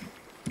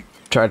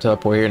 Try to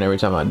teleport here, and every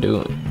time I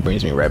do, it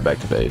brings me right back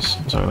to base.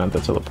 So I'm gonna have to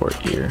teleport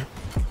here.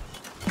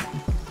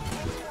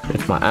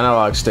 If my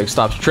analog stick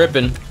stops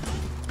tripping.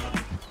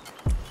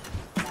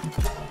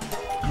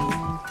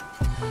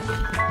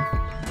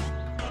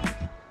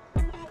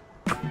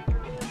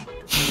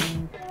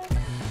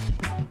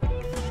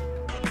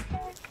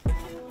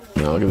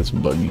 No, look at this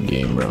buggy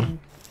game, bro.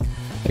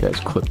 That guy's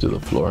clipped to the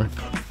floor.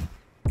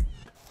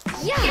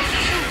 Yeah.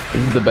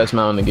 This is the best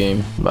mount in the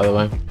game, by the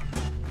way.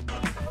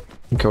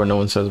 Don't care what no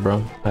one says,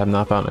 bro. I have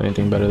not found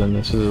anything better than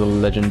this. This is a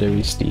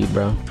legendary steed,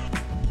 bro.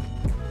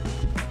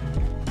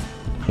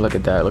 Look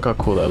at that. Look how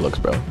cool that looks,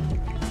 bro.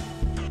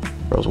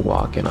 Bro's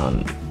walking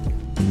on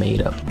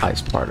made-up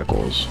ice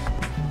particles.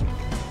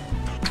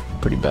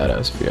 Pretty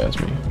badass, if you ask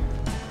me.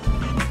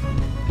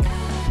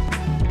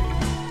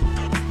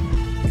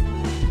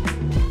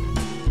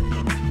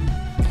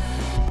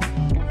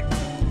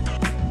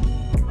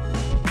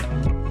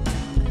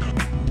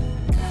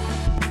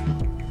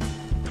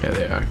 There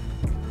they are.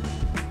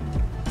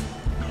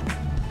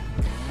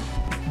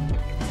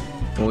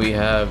 We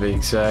have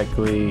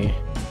exactly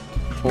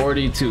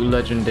 42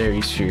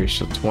 legendary spheres,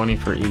 so 20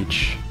 for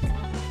each.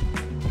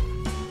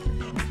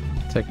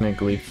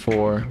 Technically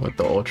 4 with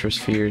the ultra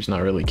spheres,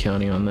 not really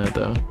counting on that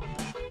though.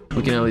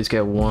 We can at least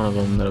get one of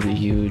them, that'll be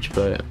huge,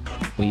 but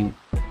we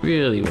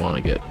really want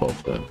to get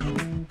both of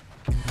them.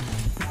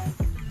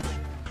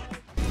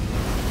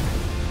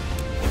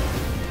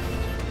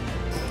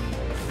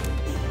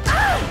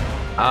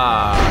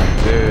 Ah,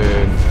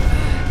 dude.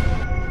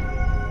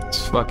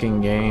 This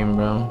fucking game,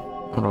 bro.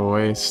 What a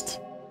waste.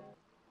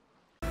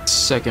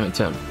 Second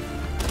attempt.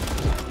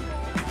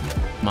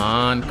 Come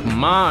on,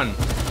 come on.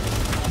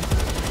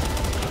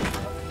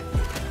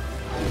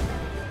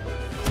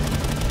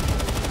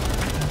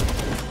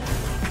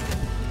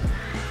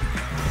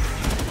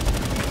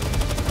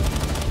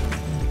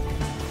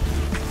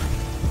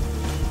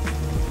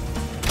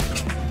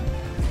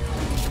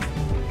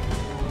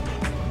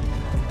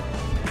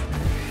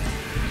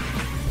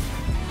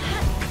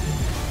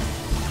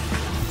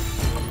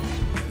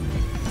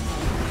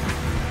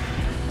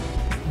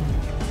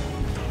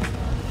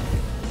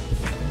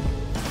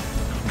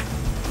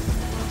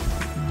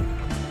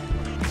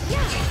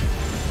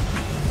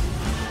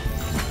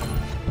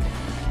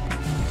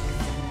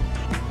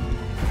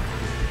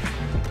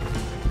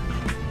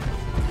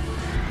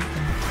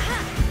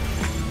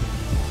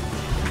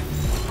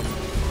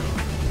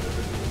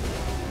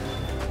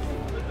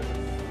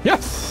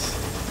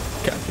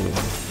 Yes! Got you.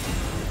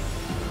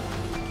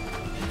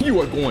 You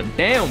are going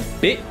down,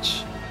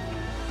 bitch!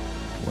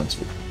 Once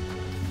we...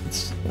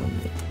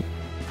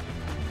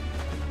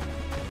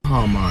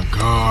 Oh my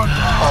god.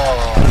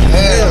 Oh,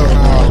 hell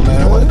no,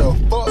 man. What the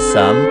fuck?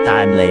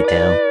 Sometime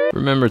later.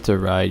 Remember to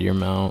ride your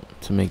mount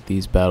to make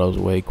these battles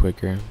way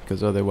quicker,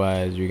 because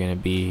otherwise you're gonna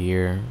be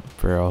here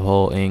for a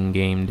whole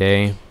in-game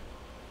day.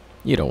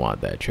 You don't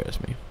want that,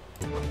 trust me.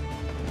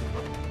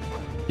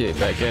 Okay,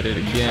 back at it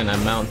again. I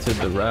mounted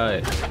the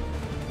ride.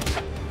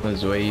 It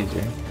was way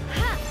easier.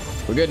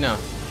 We're good now.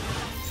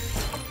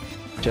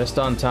 Just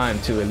on time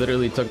too. It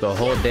literally took the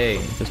whole day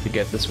just to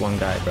get this one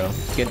guy, bro.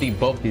 Get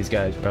both these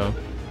guys, bro.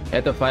 I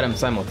had to fight them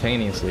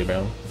simultaneously,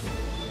 bro.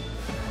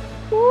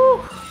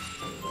 Woo!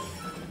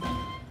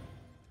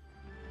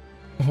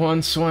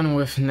 Once one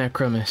with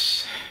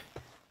Necromus.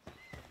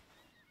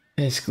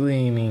 His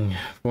gleaming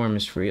form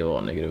is free of all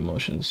negative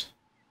emotions.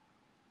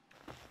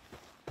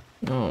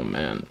 Oh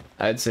man,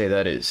 I'd say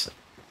that is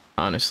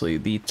honestly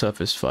the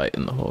toughest fight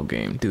in the whole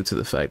game due to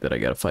the fact that I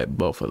gotta fight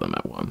both of them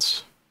at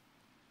once.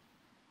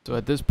 So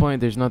at this point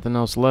there's nothing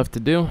else left to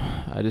do.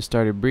 I just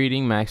started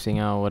breeding,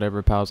 maxing out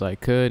whatever pals I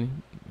could,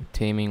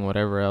 taming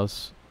whatever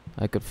else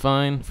I could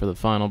find for the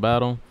final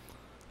battle.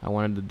 I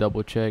wanted to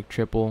double check,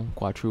 triple,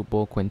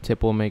 quadruple,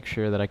 quintuple, make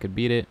sure that I could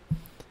beat it.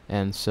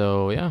 And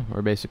so yeah,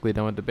 we're basically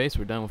done with the base,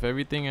 we're done with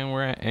everything, and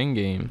we're at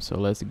endgame, so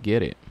let's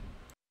get it.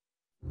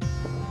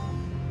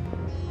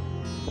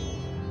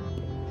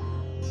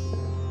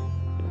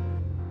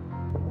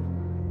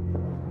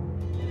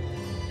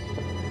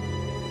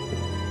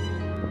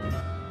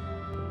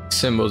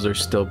 Symbols are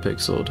still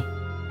pixeled.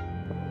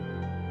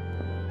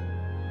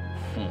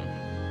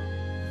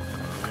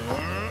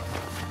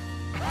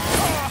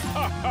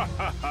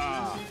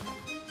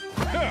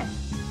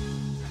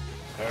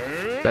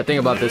 Bad thing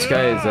about this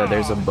guy is that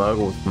there's a bug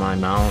with my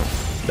mount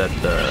that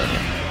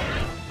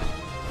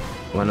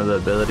one of the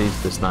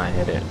abilities does not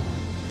hit it.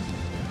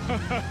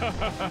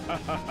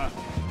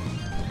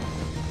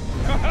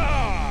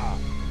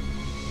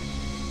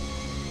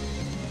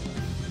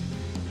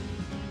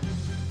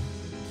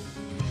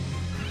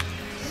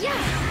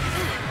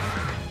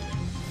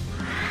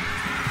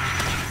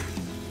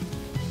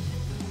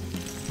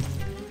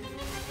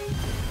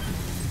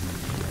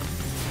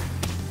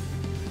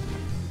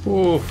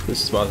 Ooh,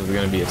 this boss is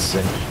gonna be a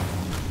cinch.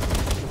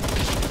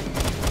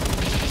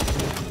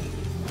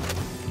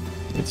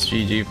 It's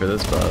GG for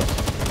this boss.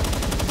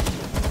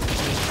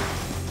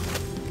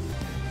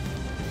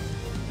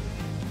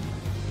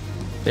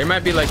 There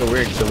might be like a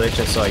weird glitch.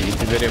 I saw a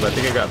YouTube video, but I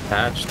think it got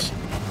patched.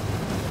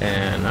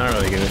 And I don't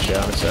really give a shit,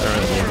 honestly. I don't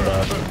really give a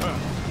boss.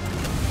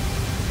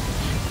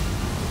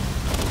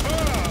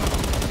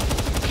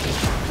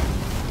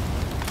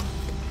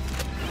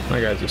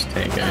 My guy's just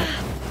tanking it.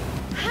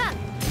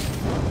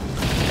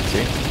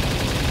 See?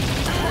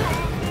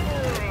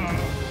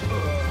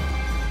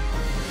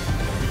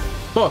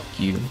 Fuck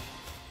you.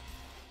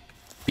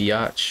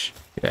 Biatch.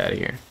 Get out of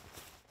here.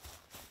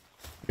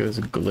 It was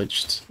a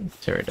glitched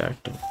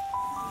pterodactyl.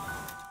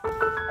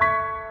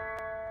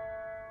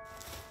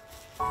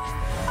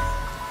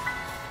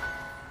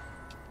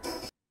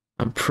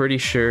 I'm pretty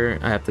sure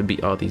I have to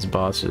beat all these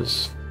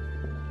bosses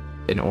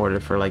in order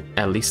for like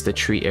at least the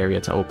tree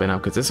area to open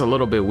up, because it's a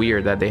little bit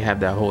weird that they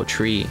have that whole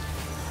tree,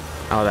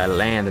 all that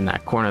land in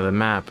that corner of the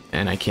map,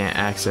 and I can't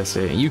access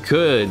it. You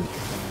could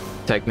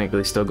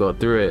technically still go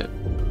through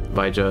it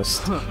by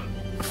just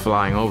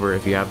flying over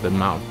if you have the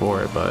mount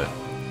for it, but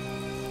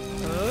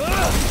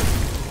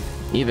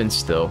even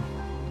still,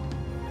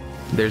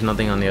 there's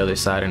nothing on the other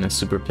side and it's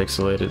super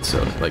pixelated,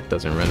 so it like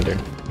doesn't render.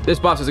 This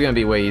boss is gonna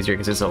be way easier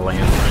because it's a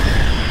land.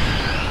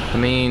 I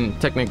mean,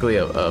 technically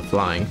a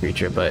flying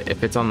creature, but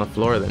if it's on the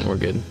floor, then we're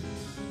good.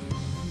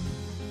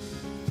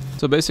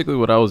 So basically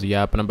what I was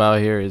yapping about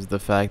here is the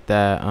fact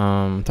that,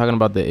 talking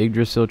about the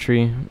Yggdrasil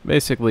tree,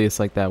 basically it's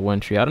like that one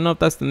tree. I don't know if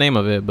that's the name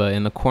of it, but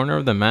in the corner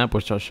of the map,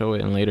 which I'll show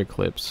it in later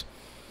clips,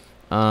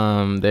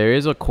 there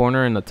is a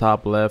corner in the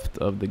top left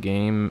of the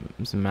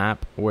game's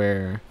map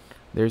where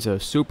there's a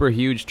super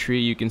huge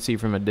tree you can see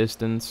from a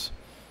distance,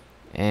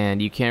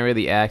 and you can't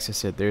really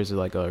access it. There's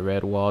like a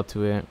red wall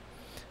to it.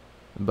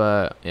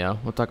 But yeah,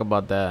 we'll talk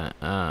about that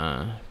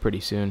pretty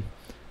soon.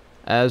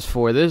 As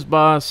for this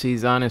boss,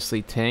 he's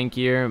honestly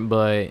tankier,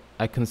 but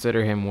I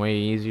consider him way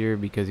easier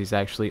because he's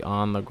actually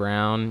on the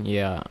ground.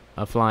 Yeah,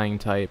 a flying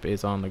type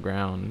is on the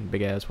ground.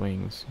 Big ass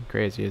wings.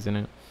 Crazy, isn't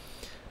it?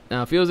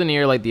 Now, if he was in the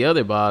air like the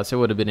other boss, it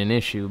would have been an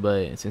issue,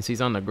 but since he's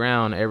on the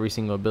ground, every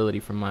single ability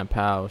from my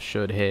pal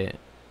should hit,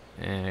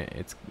 and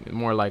it's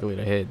more likely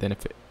to hit than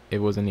if it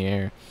was in the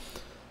air.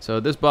 So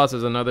this boss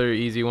is another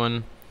easy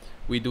one.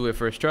 We do it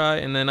first try,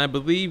 and then I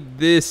believe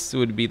this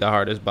would be the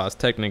hardest boss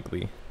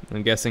technically.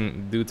 I'm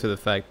guessing due to the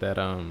fact that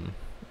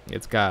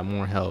it's got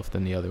more health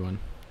than the other one.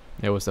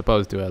 It was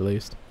supposed to, at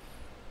least.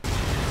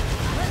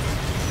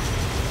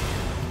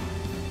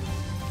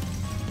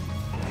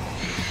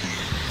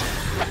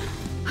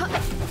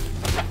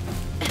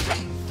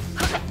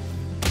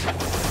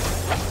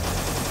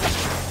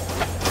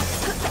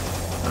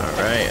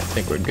 Alright, I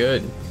think we're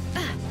good.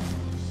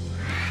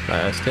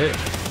 Last hit.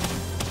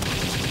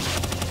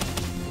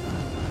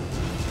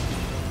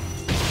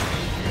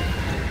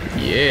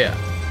 Yeah,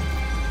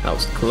 that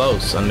was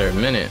close. Under a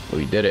minute,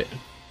 we did it.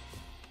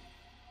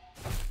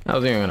 I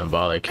wasn't even gonna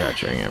bother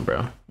capturing it,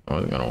 bro. It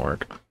wasn't gonna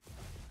work.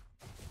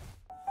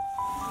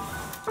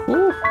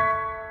 Woo.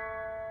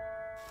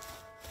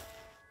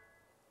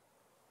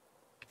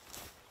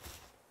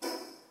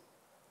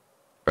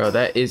 Bro,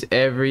 that is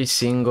every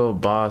single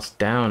boss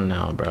down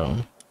now, bro.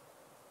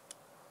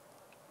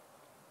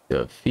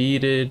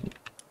 Defeated.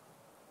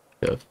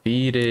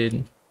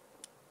 Defeated.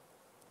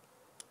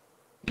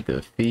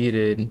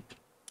 Defeated.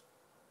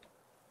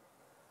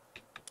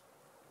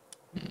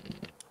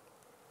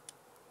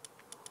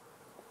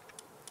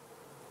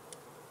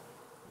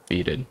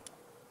 Defeated.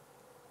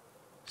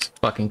 Just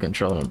fucking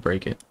control and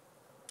break it.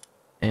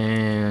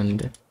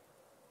 And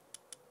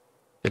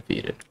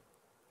defeated.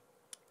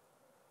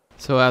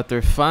 So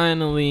after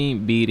finally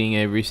beating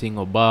every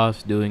single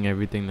boss, doing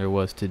everything there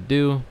was to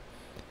do,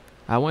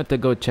 I went to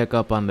go check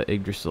up on the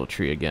Yggdrasil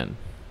tree again.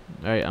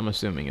 Alright, I'm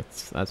assuming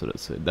that's what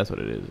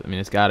it is. I mean,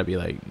 it's got to be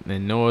like,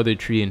 in no other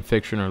tree in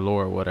fiction or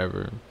lore or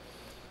whatever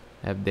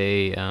have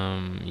they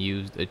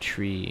used a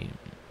tree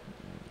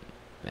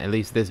at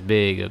least this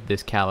big of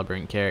this caliber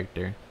and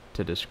character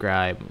to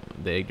describe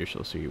the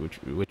Yggdrasil tree,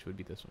 which would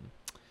be this one.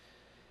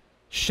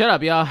 Shut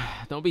up, y'all.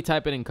 Don't be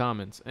typing in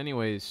comments.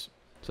 Anyways,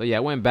 so yeah,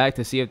 I went back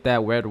to see if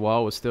that red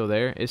wall was still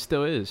there. It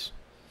still is.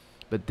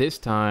 But this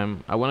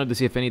time, I wanted to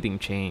see if anything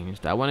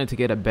changed. I wanted to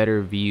get a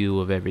better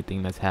view of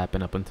everything that's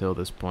happened up until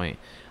this point.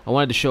 I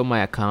wanted to show my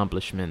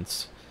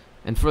accomplishments.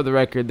 And for the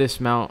record, this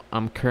mount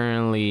I'm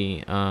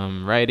currently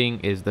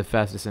riding is the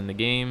fastest in the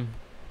game.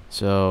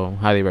 So,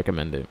 highly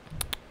recommend it.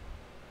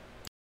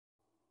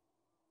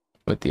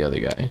 With the other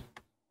guy.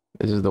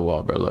 This is the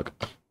wall, bro, look.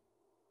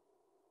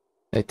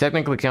 It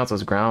technically counts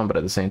as ground, but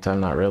at the same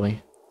time, not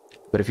really.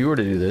 But if you were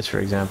to do this, for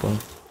example,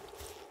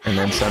 and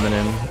then summon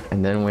him,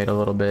 and then wait a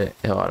little bit,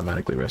 he'll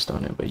automatically rest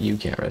on it, but you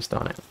can't rest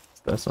on it.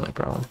 That's the only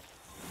problem.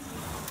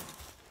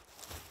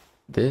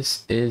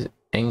 This is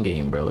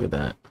endgame, bro, look at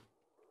that.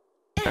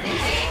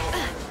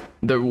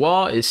 The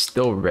wall is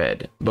still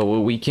red, but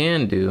what we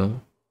can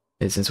do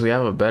is, since we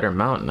have a better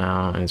mount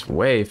now, and it's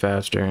way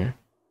faster,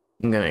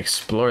 I'm gonna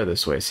explore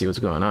this way, see what's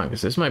going on,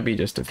 because this might be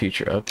just a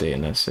future update,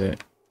 and that's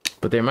it.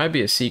 But there might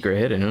be a secret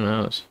hidden, who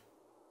knows?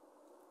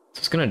 So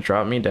it's gonna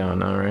drop me down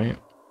now, right?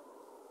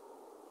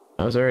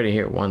 I was already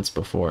here once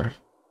before.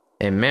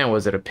 And man,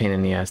 was it a pain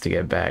in the ass to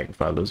get back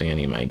without losing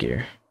any of my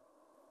gear.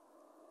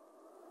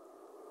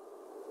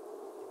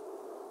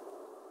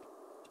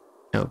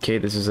 Okay,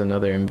 this is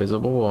another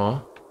invisible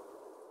wall.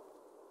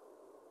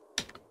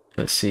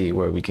 Let's see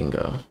where we can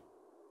go.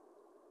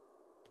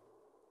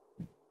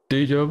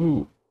 Deja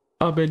vu.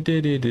 I've been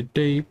did it the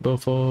day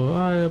before.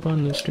 I up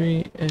on the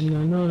street and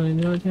I know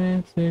that your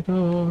chance to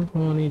go.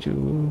 Only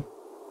you.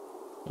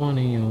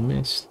 Only your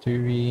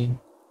mystery.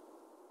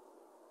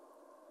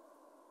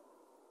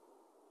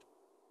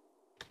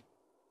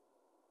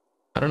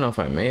 I don't know if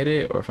I made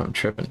it or if I'm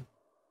tripping.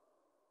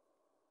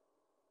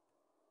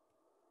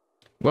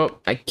 Well,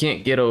 I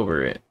can't get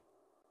over it.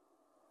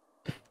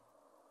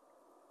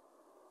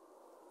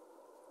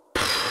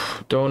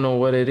 Don't know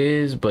what it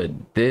is, but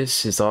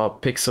this is all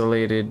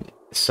pixelated.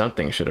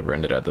 Something should have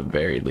rendered at the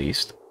very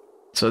least.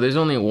 So there's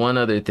only one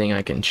other thing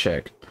I can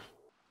check.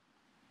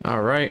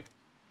 All right.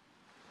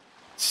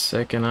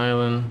 Second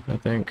island, I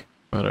think.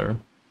 Whatever.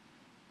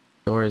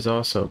 Door is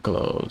also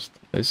closed.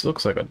 This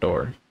looks like a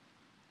door.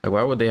 Like,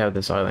 why would they have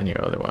this island here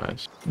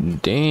otherwise?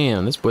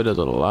 Damn, this boy does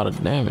a lot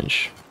of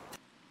damage.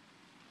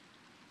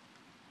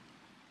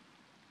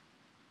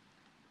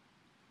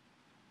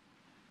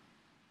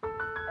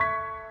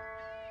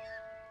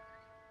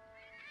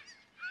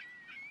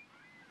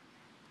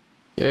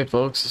 Okay,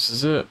 folks, this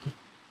is it.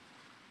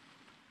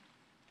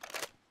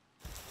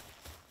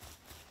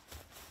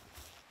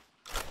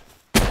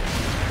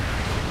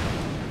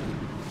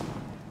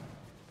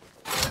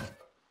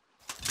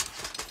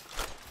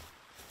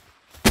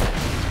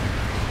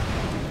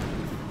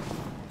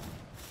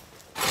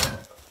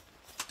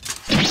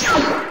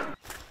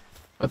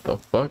 What the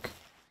fuck?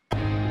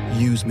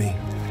 Use me.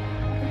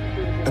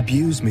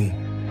 Abuse me.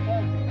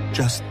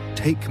 Just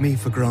take me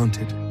for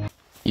granted.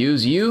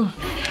 Use you?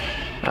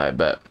 I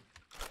bet.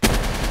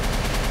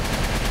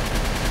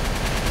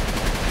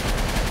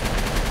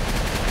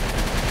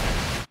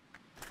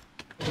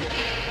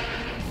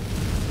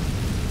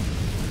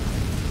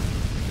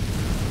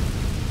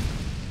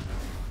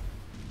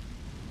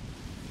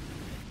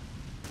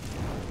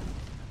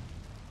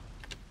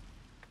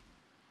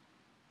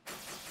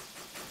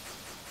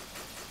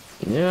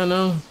 Yeah,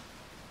 no.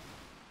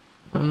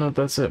 I don't know if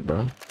that's it,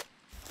 bro.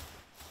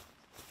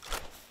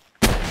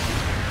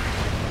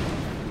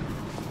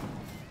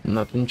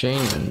 Nothing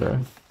changing,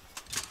 bro.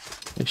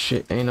 This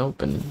shit ain't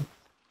opening.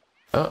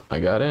 Oh, I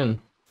got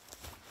in.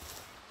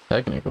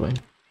 Technically.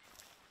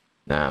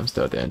 Nah, I'm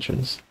still at the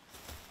entrance.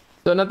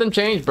 So nothing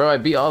changed, bro. I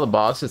beat all the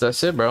bosses.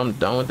 That's it, bro. I'm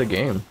done with the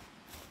game.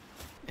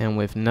 And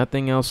with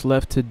nothing else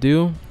left to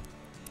do,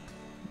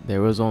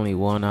 there was only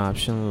one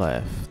option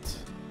left.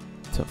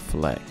 To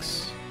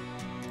flex.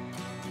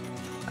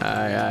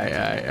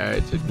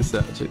 Alright, check this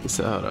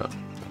out, hold up.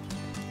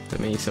 Let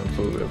me eat some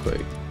food real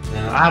quick.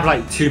 I have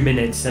like 2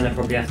 minutes and I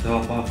probably have to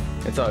hop off.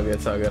 It's all good,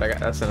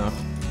 that's enough.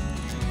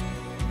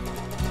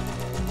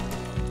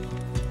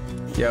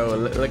 Yo,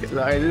 look, this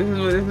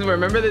is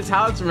remember this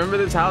house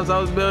I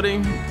was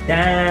building?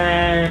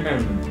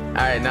 Damn.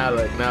 Alright, now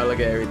look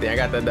at everything. I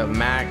got the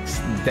max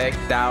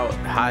decked out,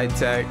 high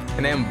tech,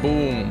 and then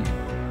boom.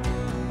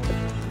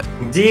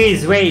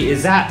 Jeez, wait,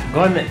 is that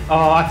gone?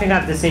 Oh, I think I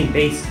have the same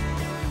base.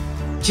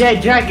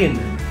 Jet Dragon!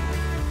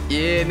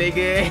 Yeah,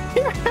 nigga.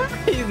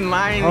 He's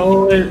mine.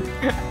 Holy...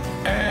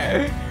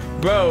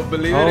 Bro,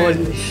 believe it.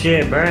 Holy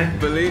shit, bro.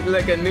 Believe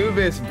like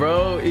Anubis,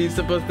 bro. He's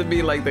supposed to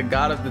be like the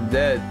god of the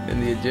dead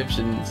in the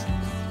Egyptians.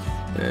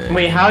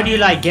 Wait, how do you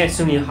like get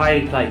so many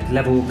high like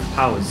level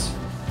powers?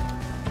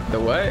 The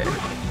what?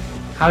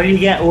 How do you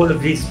get all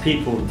of these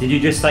people? Did you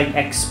just like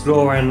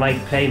explore and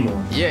like play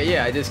more?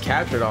 Yeah, I just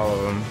captured all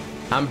of them.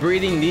 I'm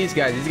breeding these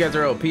guys. These guys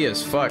are OP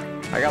as fuck.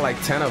 I got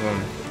like 10 of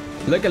them.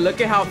 Look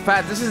at how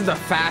fast. This is the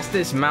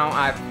fastest mount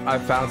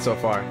I've found so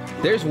far.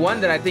 There's one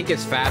that I think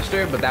is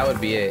faster, but that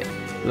would be it.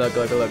 Look.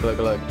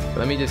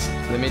 Let me just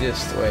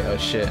wait. Oh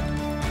shit.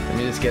 Let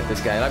me just get this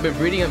guy. I've been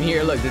breeding him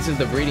here. Look, this is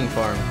the breeding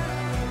farm.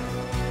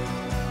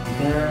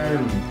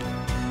 Damn.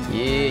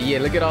 Yeah.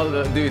 Look at all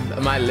the dude.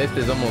 My list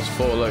is almost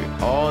full. Look,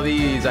 all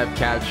these I've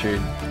captured.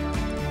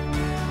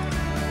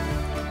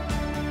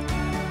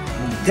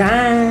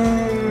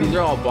 Damn. These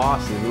are all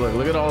bosses.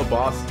 Look at all the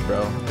bosses,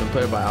 bro. Been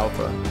played by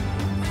Alpha.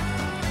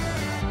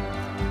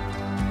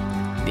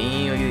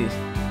 Damn, look at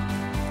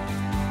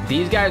these.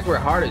 These guys were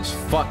hard as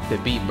fuck to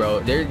beat,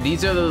 bro.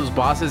 These are those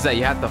bosses that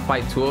you have to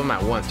fight 2 of them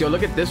at once. Yo,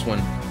 look at this one.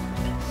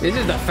 This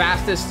is the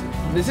fastest.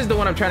 This is the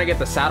one I'm trying to get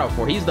the saddle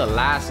for. He's the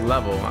last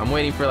level. I'm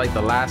waiting for like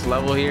the last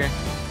level here.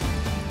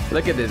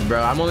 Look at this,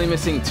 bro. I'm only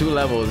missing 2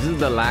 levels. This is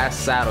the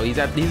last saddle. He's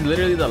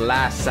literally the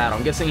last saddle.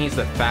 I'm guessing he's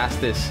the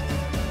fastest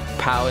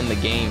POW in the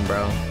game,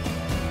 bro.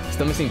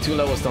 Still missing 2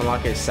 levels to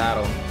unlock his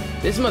saddle.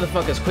 This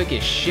motherfucker's quick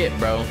as shit,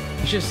 bro.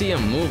 You should see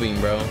him moving,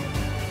 bro.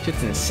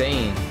 Shit's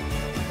insane.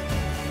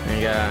 And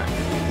you got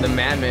the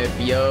Mammoth.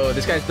 Yo,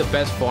 this guy's the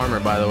best farmer,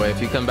 by the way.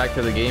 If you come back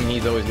to the game,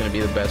 he's always gonna be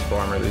the best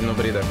farmer. There's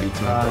nobody that beats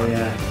him. Oh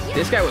yeah.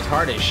 This guy was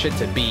hard as shit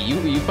to beat.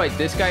 You fight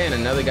this guy and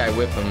another guy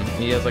with him.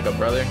 He has like a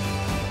brother.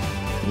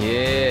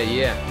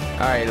 Yeah.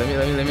 All right,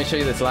 let me show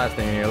you this last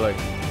thing here. Look.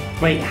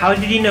 Wait, how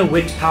did you know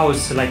which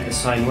powers to like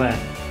assign where?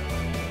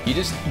 You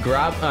just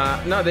grab.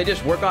 No, they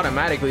just work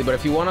automatically. But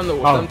if you want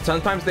them to,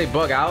 sometimes they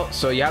bug out,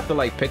 so you have to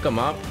like pick them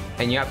up.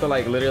 And you have to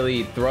like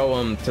literally throw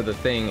them to the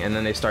thing, and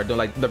then they start doing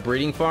like the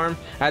breeding farm.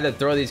 I had to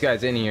throw these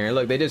guys in here.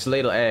 Look, they just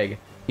laid an egg.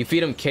 You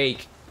feed them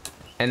cake,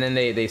 and then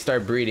they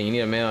start breeding. You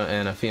need a male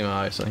and a female,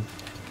 obviously.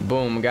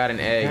 Boom, got an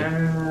egg.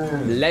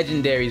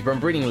 Legendaries, bro. I'm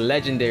breeding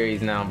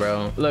legendaries now,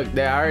 bro. Look,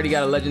 I already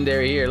got a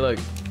legendary here. Look.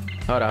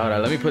 Hold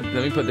on. Let me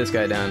put this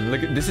guy down.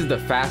 Look, this is the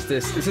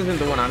fastest. This isn't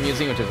the one I'm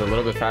using, which is a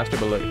little bit faster,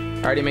 but look.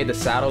 I already made the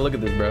saddle. Look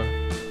at this, bro.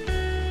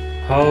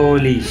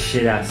 Holy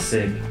shit, that's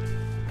sick.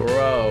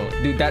 Bro,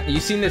 dude, that you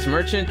seen this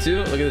merchant too?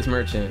 Look at this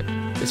merchant.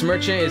 This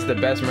merchant is the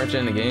best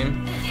merchant in the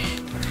game.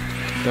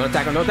 Don't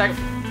attack him, don't attack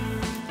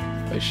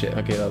him. Oh shit,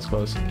 okay, that was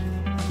close.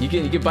 You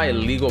can buy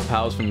illegal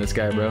pals from this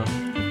guy, bro. Look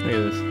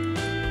at this.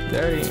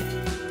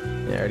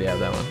 They already have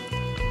that one.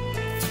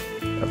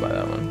 I'll buy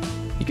that one.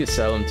 You could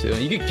sell him too.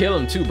 You could kill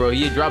him too, bro.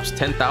 He drops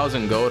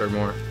 10,000 gold or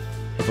more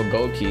with a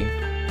gold key.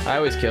 I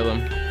always kill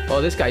him. Oh,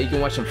 this guy, you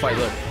can watch him fight,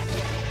 look.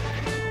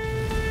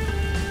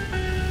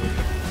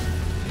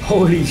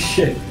 Holy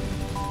shit.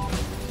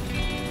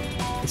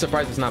 I'm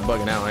surprised it's not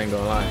bugging out, I ain't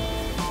gonna lie.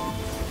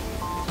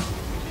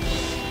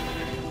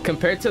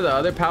 Compared to the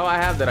other POW I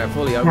have that I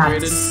fully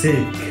upgraded. That's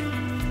sick.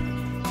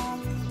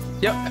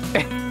 Yep.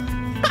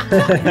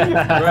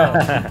 Bro,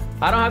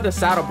 I don't have the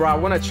saddle, bro. I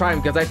want to try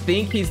him because I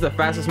think he's the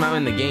fastest mount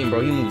in the game,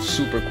 bro. He moves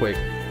super quick.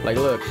 Like,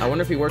 look, I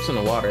wonder if he works in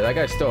the water. That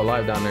guy's still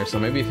alive down there, so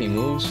maybe if he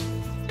moves.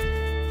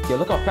 Yo,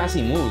 look how fast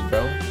he moves,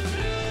 bro.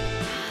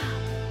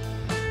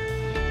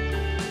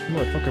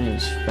 Motherfucker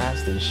moves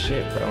fast as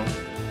shit, bro.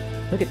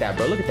 Look at that,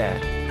 bro. Look at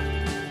that.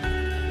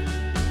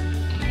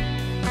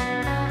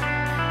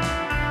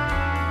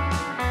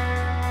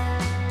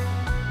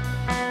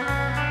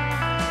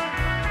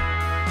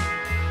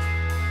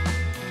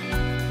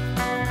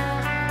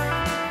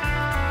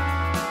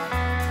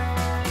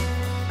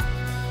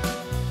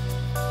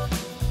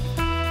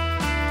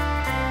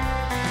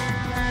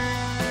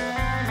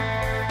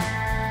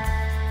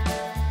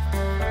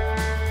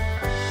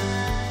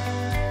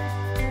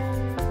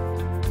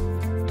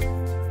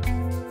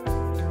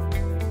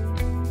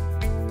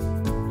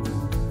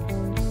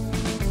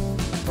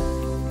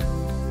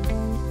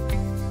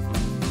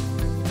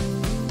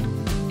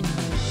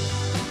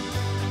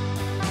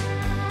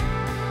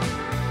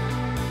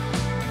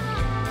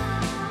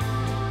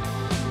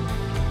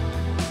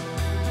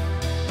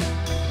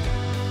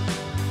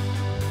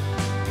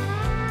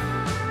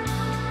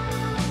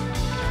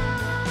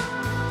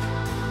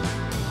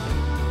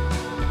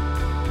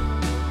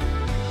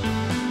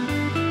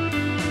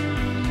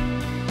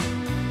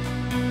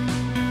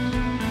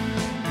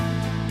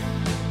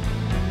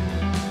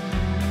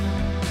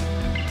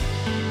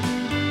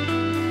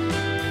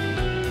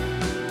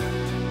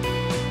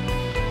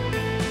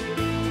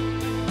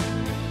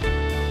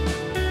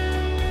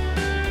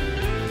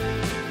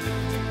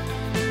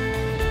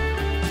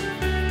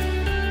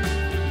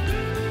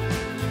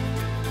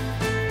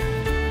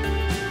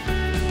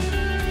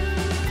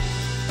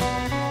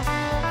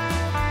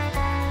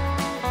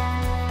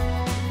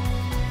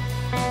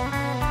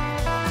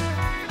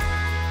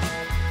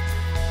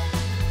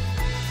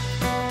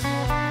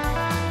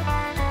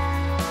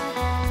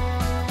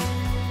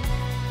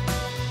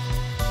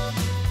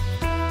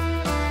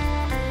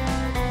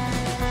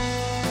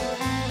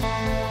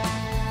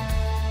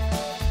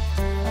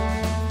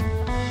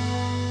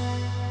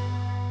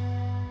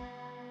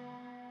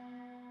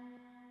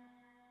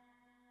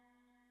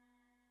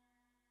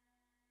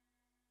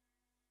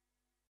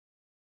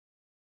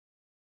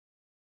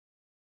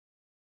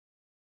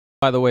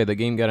 By the way, the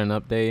game got an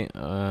update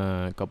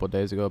a couple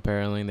days ago,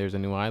 apparently. There's a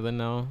new island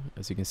now,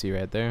 as you can see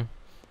right there.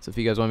 So if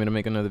you guys want me to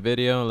make another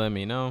video, let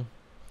me know.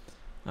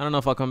 I don't know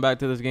if I'll come back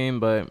to this game,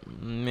 but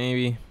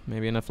maybe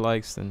enough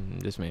likes,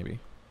 and just maybe.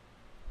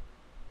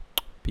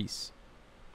 Peace.